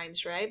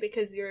sometimes, right?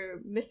 Because you're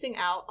missing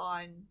out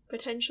on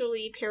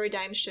potentially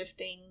paradigm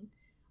shifting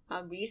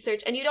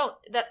research, and you don't.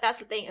 That's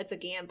the thing. It's a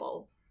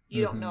gamble.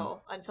 You don't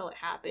know until it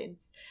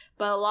happens.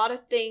 But a lot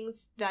of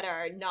things that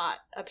are not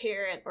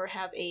apparent or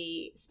have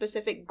a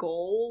specific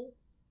goal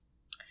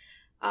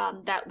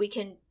that we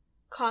can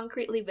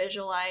concretely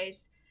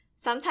visualize,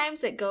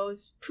 sometimes it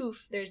goes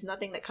poof, there's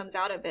nothing that comes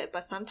out of it,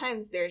 but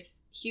sometimes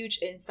there's huge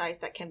insights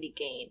that can be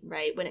gained,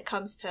 right? When it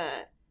comes to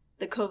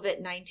the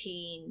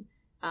COVID-19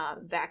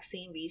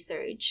 vaccine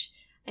research,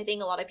 I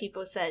think a lot of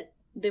people said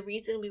the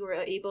reason we were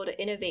able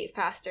to innovate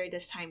faster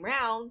this time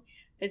round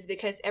is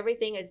because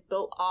everything is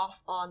built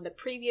off on the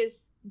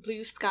previous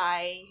blue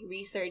sky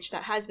research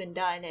that has been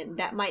done, and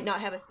that might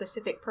not have a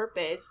specific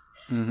purpose.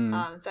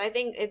 So I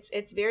think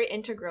it's very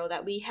integral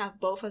that we have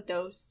both of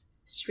those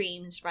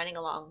streams running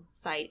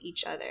alongside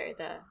each other,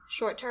 the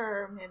short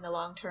term and the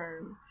long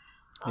term.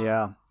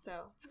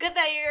 So it's good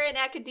that you're in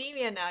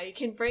academia now. You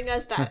can bring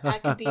us that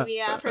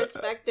academia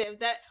perspective.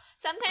 That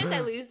sometimes I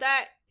lose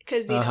that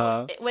because you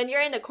know when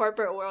you're in the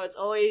corporate world, it's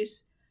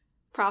always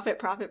profit.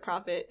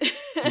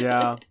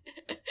 Yeah.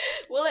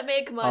 Will it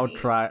make money?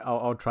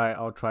 I'll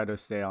try to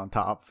stay on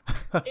top.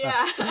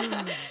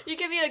 Yeah. You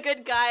can be the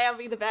good guy, I'll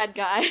be the bad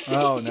guy.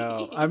 Oh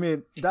no. I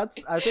mean,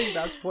 I think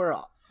that's where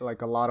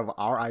like a lot of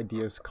our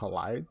ideas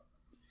collide,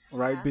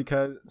 right? Yeah.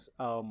 Because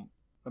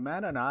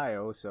Amanda and I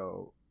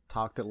also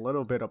talked a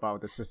little bit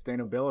about the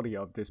sustainability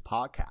of this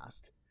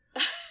podcast.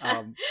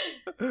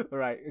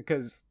 Right,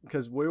 because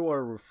we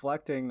were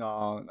reflecting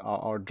on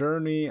our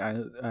journey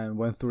and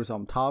went through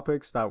some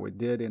topics that we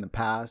did in the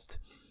past,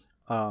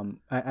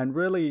 and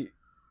really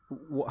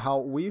how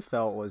we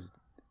felt was,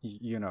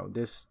 you know,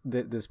 this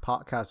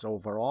podcast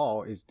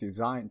overall is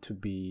designed to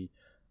be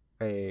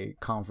a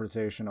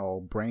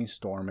conversational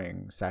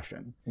brainstorming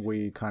session.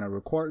 We kind of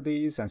record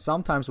these, and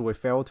sometimes we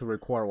fail to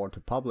record or to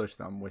publish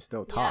them. We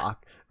still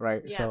talk,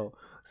 right? Yeah.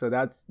 So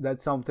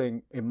that's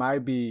something. It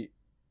might be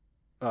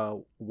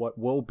what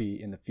will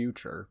be in the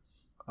future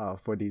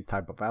for these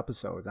type of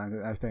episodes,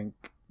 and I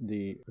think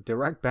the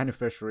direct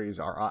beneficiaries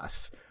are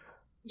us.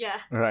 Yeah,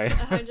 right.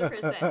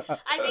 100%.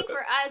 I think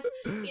for us,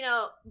 you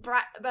know,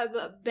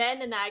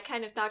 Ben and I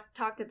kind of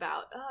talked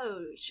about,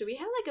 oh, should we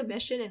have like a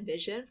mission and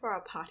vision for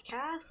our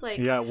podcast? Like,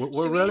 yeah,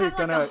 we're really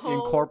gonna like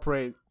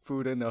incorporate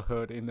Food in the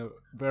Hood in the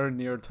very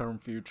near term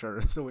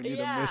future. So we need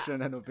a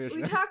mission and a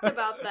vision. We talked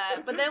about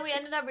that, but then we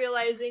ended up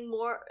realizing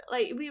more.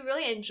 Like, we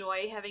really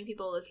enjoy having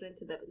people listen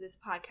to this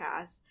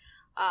podcast,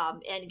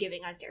 and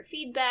giving us their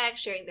feedback,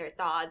 sharing their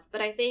thoughts.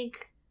 But I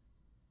think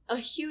a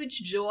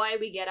huge joy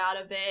we get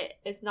out of it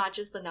is not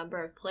just the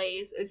number of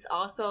plays, it's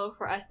also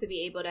for us to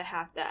be able to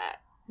have that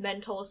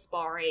mental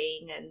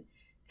sparring and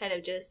kind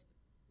of just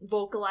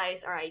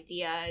vocalize our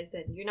ideas,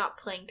 and you're not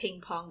playing ping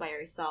pong by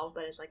yourself,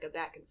 but it's like a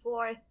back and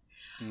forth.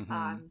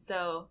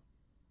 So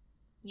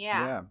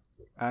yeah,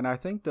 and I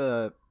think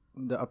the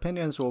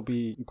opinions will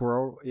be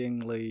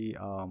growingly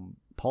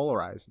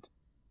polarized,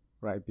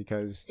 right?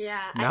 Because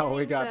now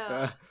we got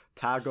the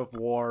tag of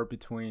war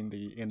between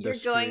the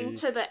industry. You're going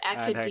to the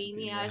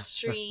academia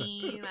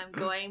stream. I'm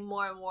going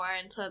more and more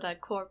into the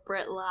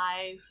corporate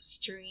live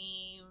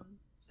stream.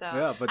 So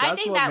yeah, but that's I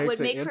think what that makes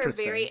would it make for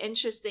interesting. very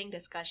interesting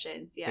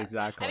discussions. Yeah,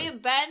 exactly. I mean,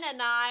 Ben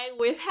and I,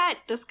 we've had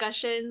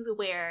discussions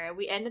where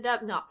we ended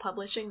up not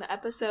publishing the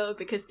episode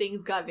because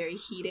things got very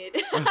heated.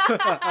 So,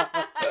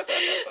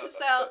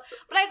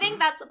 but I think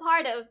that's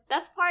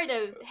part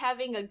of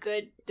having a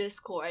good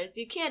discourse.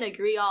 You can't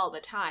agree all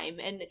the time,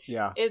 and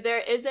if there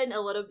isn't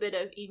a little bit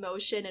of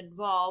emotion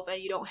involved,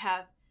 and you don't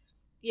have,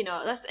 you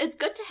know, it's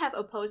good to have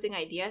opposing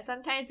ideas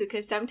sometimes,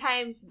 because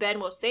sometimes Ben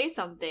will say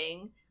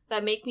something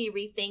that make me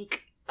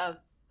rethink of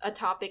a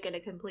topic in a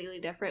completely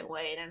different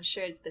way, and I'm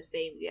sure it's the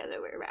same the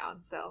other way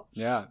around. So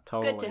yeah,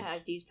 totally. It's good to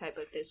have these type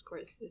of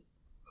discourses.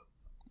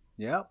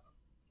 Yep.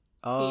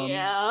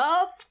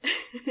 Yep.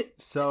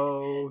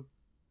 So,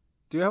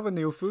 do you have a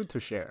new food to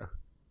share?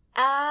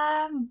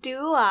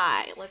 Do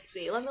I? Let's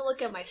see. Let me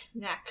look at my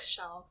snack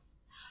shelf.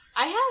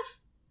 I have.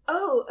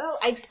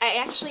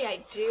 I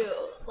do.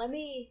 Let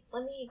me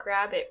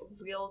grab it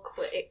real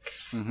quick.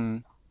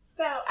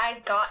 So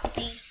I got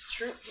these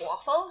Stroop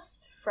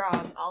waffles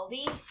from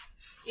Aldi.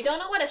 You don't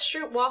know what a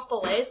Stroop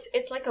waffle is?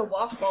 It's like a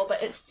waffle,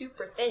 but it's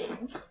super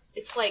thin.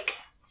 It's like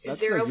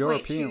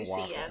 0.2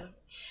 cm.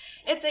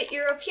 It's a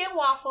European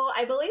waffle.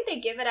 I believe they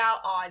give it out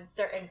on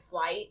certain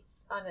flights,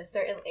 on a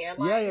certain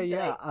airline.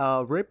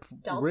 Yeah. Rip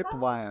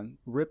Van.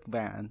 Rip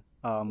Van?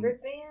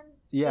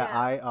 Yeah,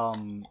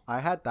 I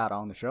had that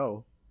on the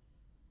show.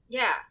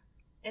 Yeah.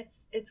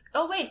 It's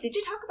oh wait, did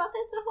you talk about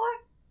this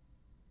before?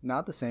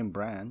 Not the same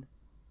brand.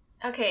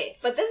 Okay,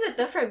 but this is a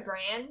different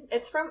brand.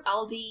 It's from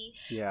Aldi.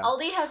 Yeah.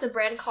 Aldi has a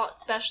brand called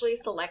Specially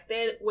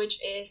Selected,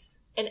 which is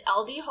an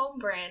Aldi home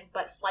brand,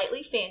 but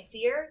slightly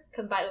fancier,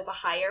 combined with a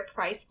higher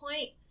price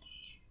point.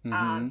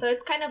 So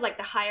it's kind of like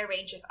the higher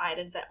range of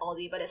items at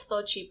Aldi, but it's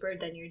still cheaper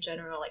than your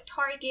general like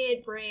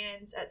Target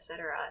brands,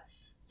 etc.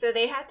 So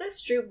they had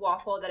this Stroop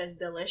waffle that is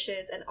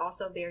delicious and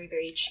also very,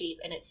 very cheap,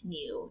 and it's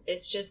new.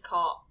 It's just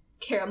called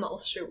caramel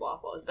strudel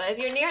waffles. But if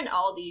you're near an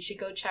Aldi, you should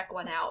go check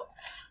one out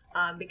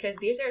because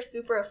these are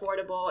super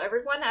affordable.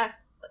 Everyone I've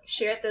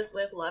shared this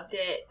with loved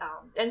it.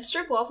 And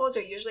strudel waffles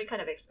are usually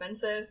kind of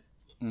expensive.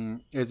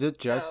 Is it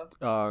just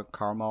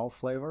caramel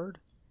flavored?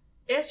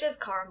 It's just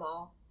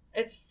caramel.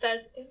 It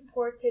says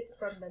imported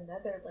from the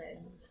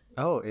Netherlands.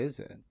 Oh, is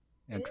it?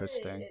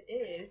 Interesting. It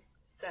is.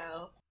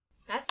 So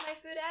that's my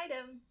food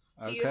item.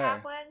 Do Okay. you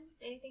have one?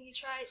 Anything you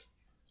tried?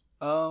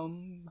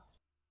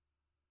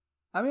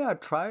 I mean, I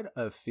tried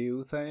a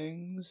few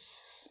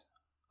things.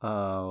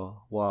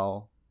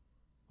 Well,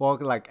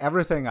 like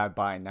everything I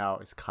buy now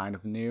is kind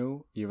of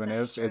new, even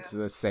That's if true. it's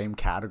the same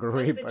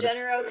category. What's the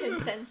general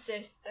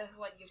consensus of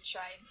what you've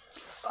tried?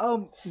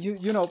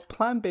 You know,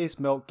 plant-based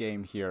milk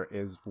game here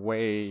is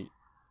way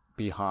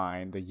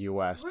behind the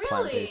US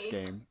plant-based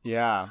Really? game.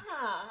 Yeah.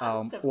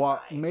 I'm Well,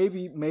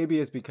 surprised. maybe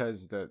it's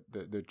because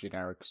the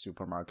generic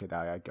supermarket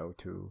that I go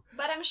to.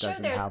 But I'm sure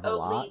doesn't there's have a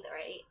lot. Oatly,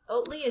 right?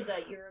 Oatly is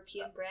a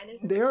European brand,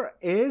 isn't it? There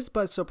is,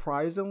 but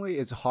surprisingly,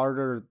 it's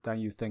harder than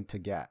you think to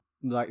get.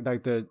 Like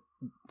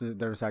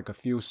there's like a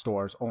few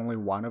stores, only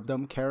one of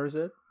them carries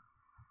it.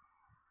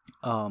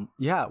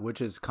 Yeah, which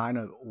is kind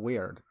of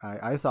weird.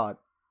 I thought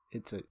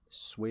it's a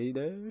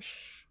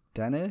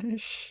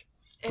Danish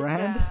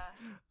brand.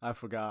 I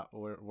forgot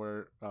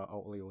where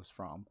Oatly was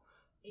from.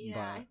 Yeah,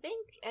 But- I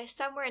think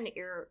somewhere in the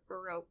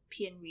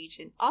European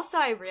region. Also,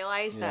 I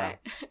realized Yeah.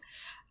 that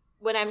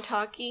when I'm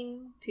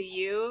talking to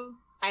you,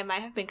 I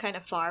might have been kind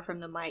of far from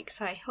the mic,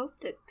 so I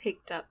hope it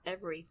picked up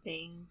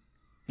everything.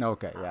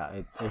 Okay,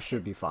 yeah, it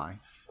should be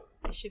fine.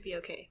 It should be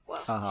okay.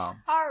 Well, Uh-huh.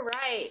 all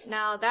right.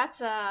 Now that's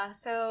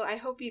so I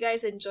hope you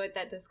guys enjoyed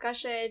that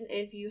discussion.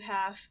 If you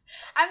have,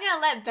 I'm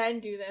gonna let Ben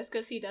do this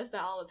because he does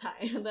that all the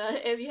time.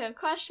 If you have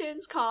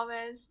questions,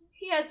 comments,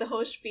 he has the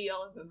whole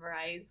spiel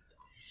memorized.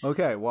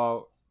 Okay,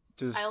 well,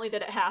 just I only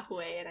did it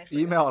halfway, and I forgot.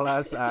 email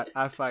us at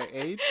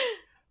FIH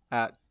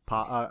at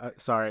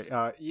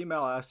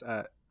email us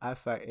at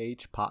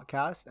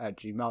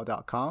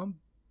FIHpodcast@gmail.com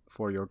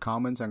for your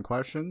comments and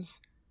questions.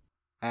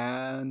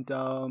 And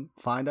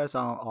find us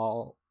on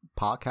all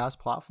podcast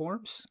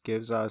platforms.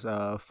 Gives us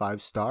a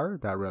 5-star.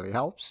 That really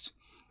helps.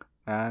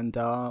 And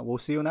we'll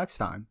see you next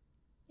time.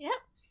 Yep.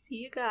 See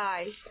you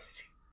guys.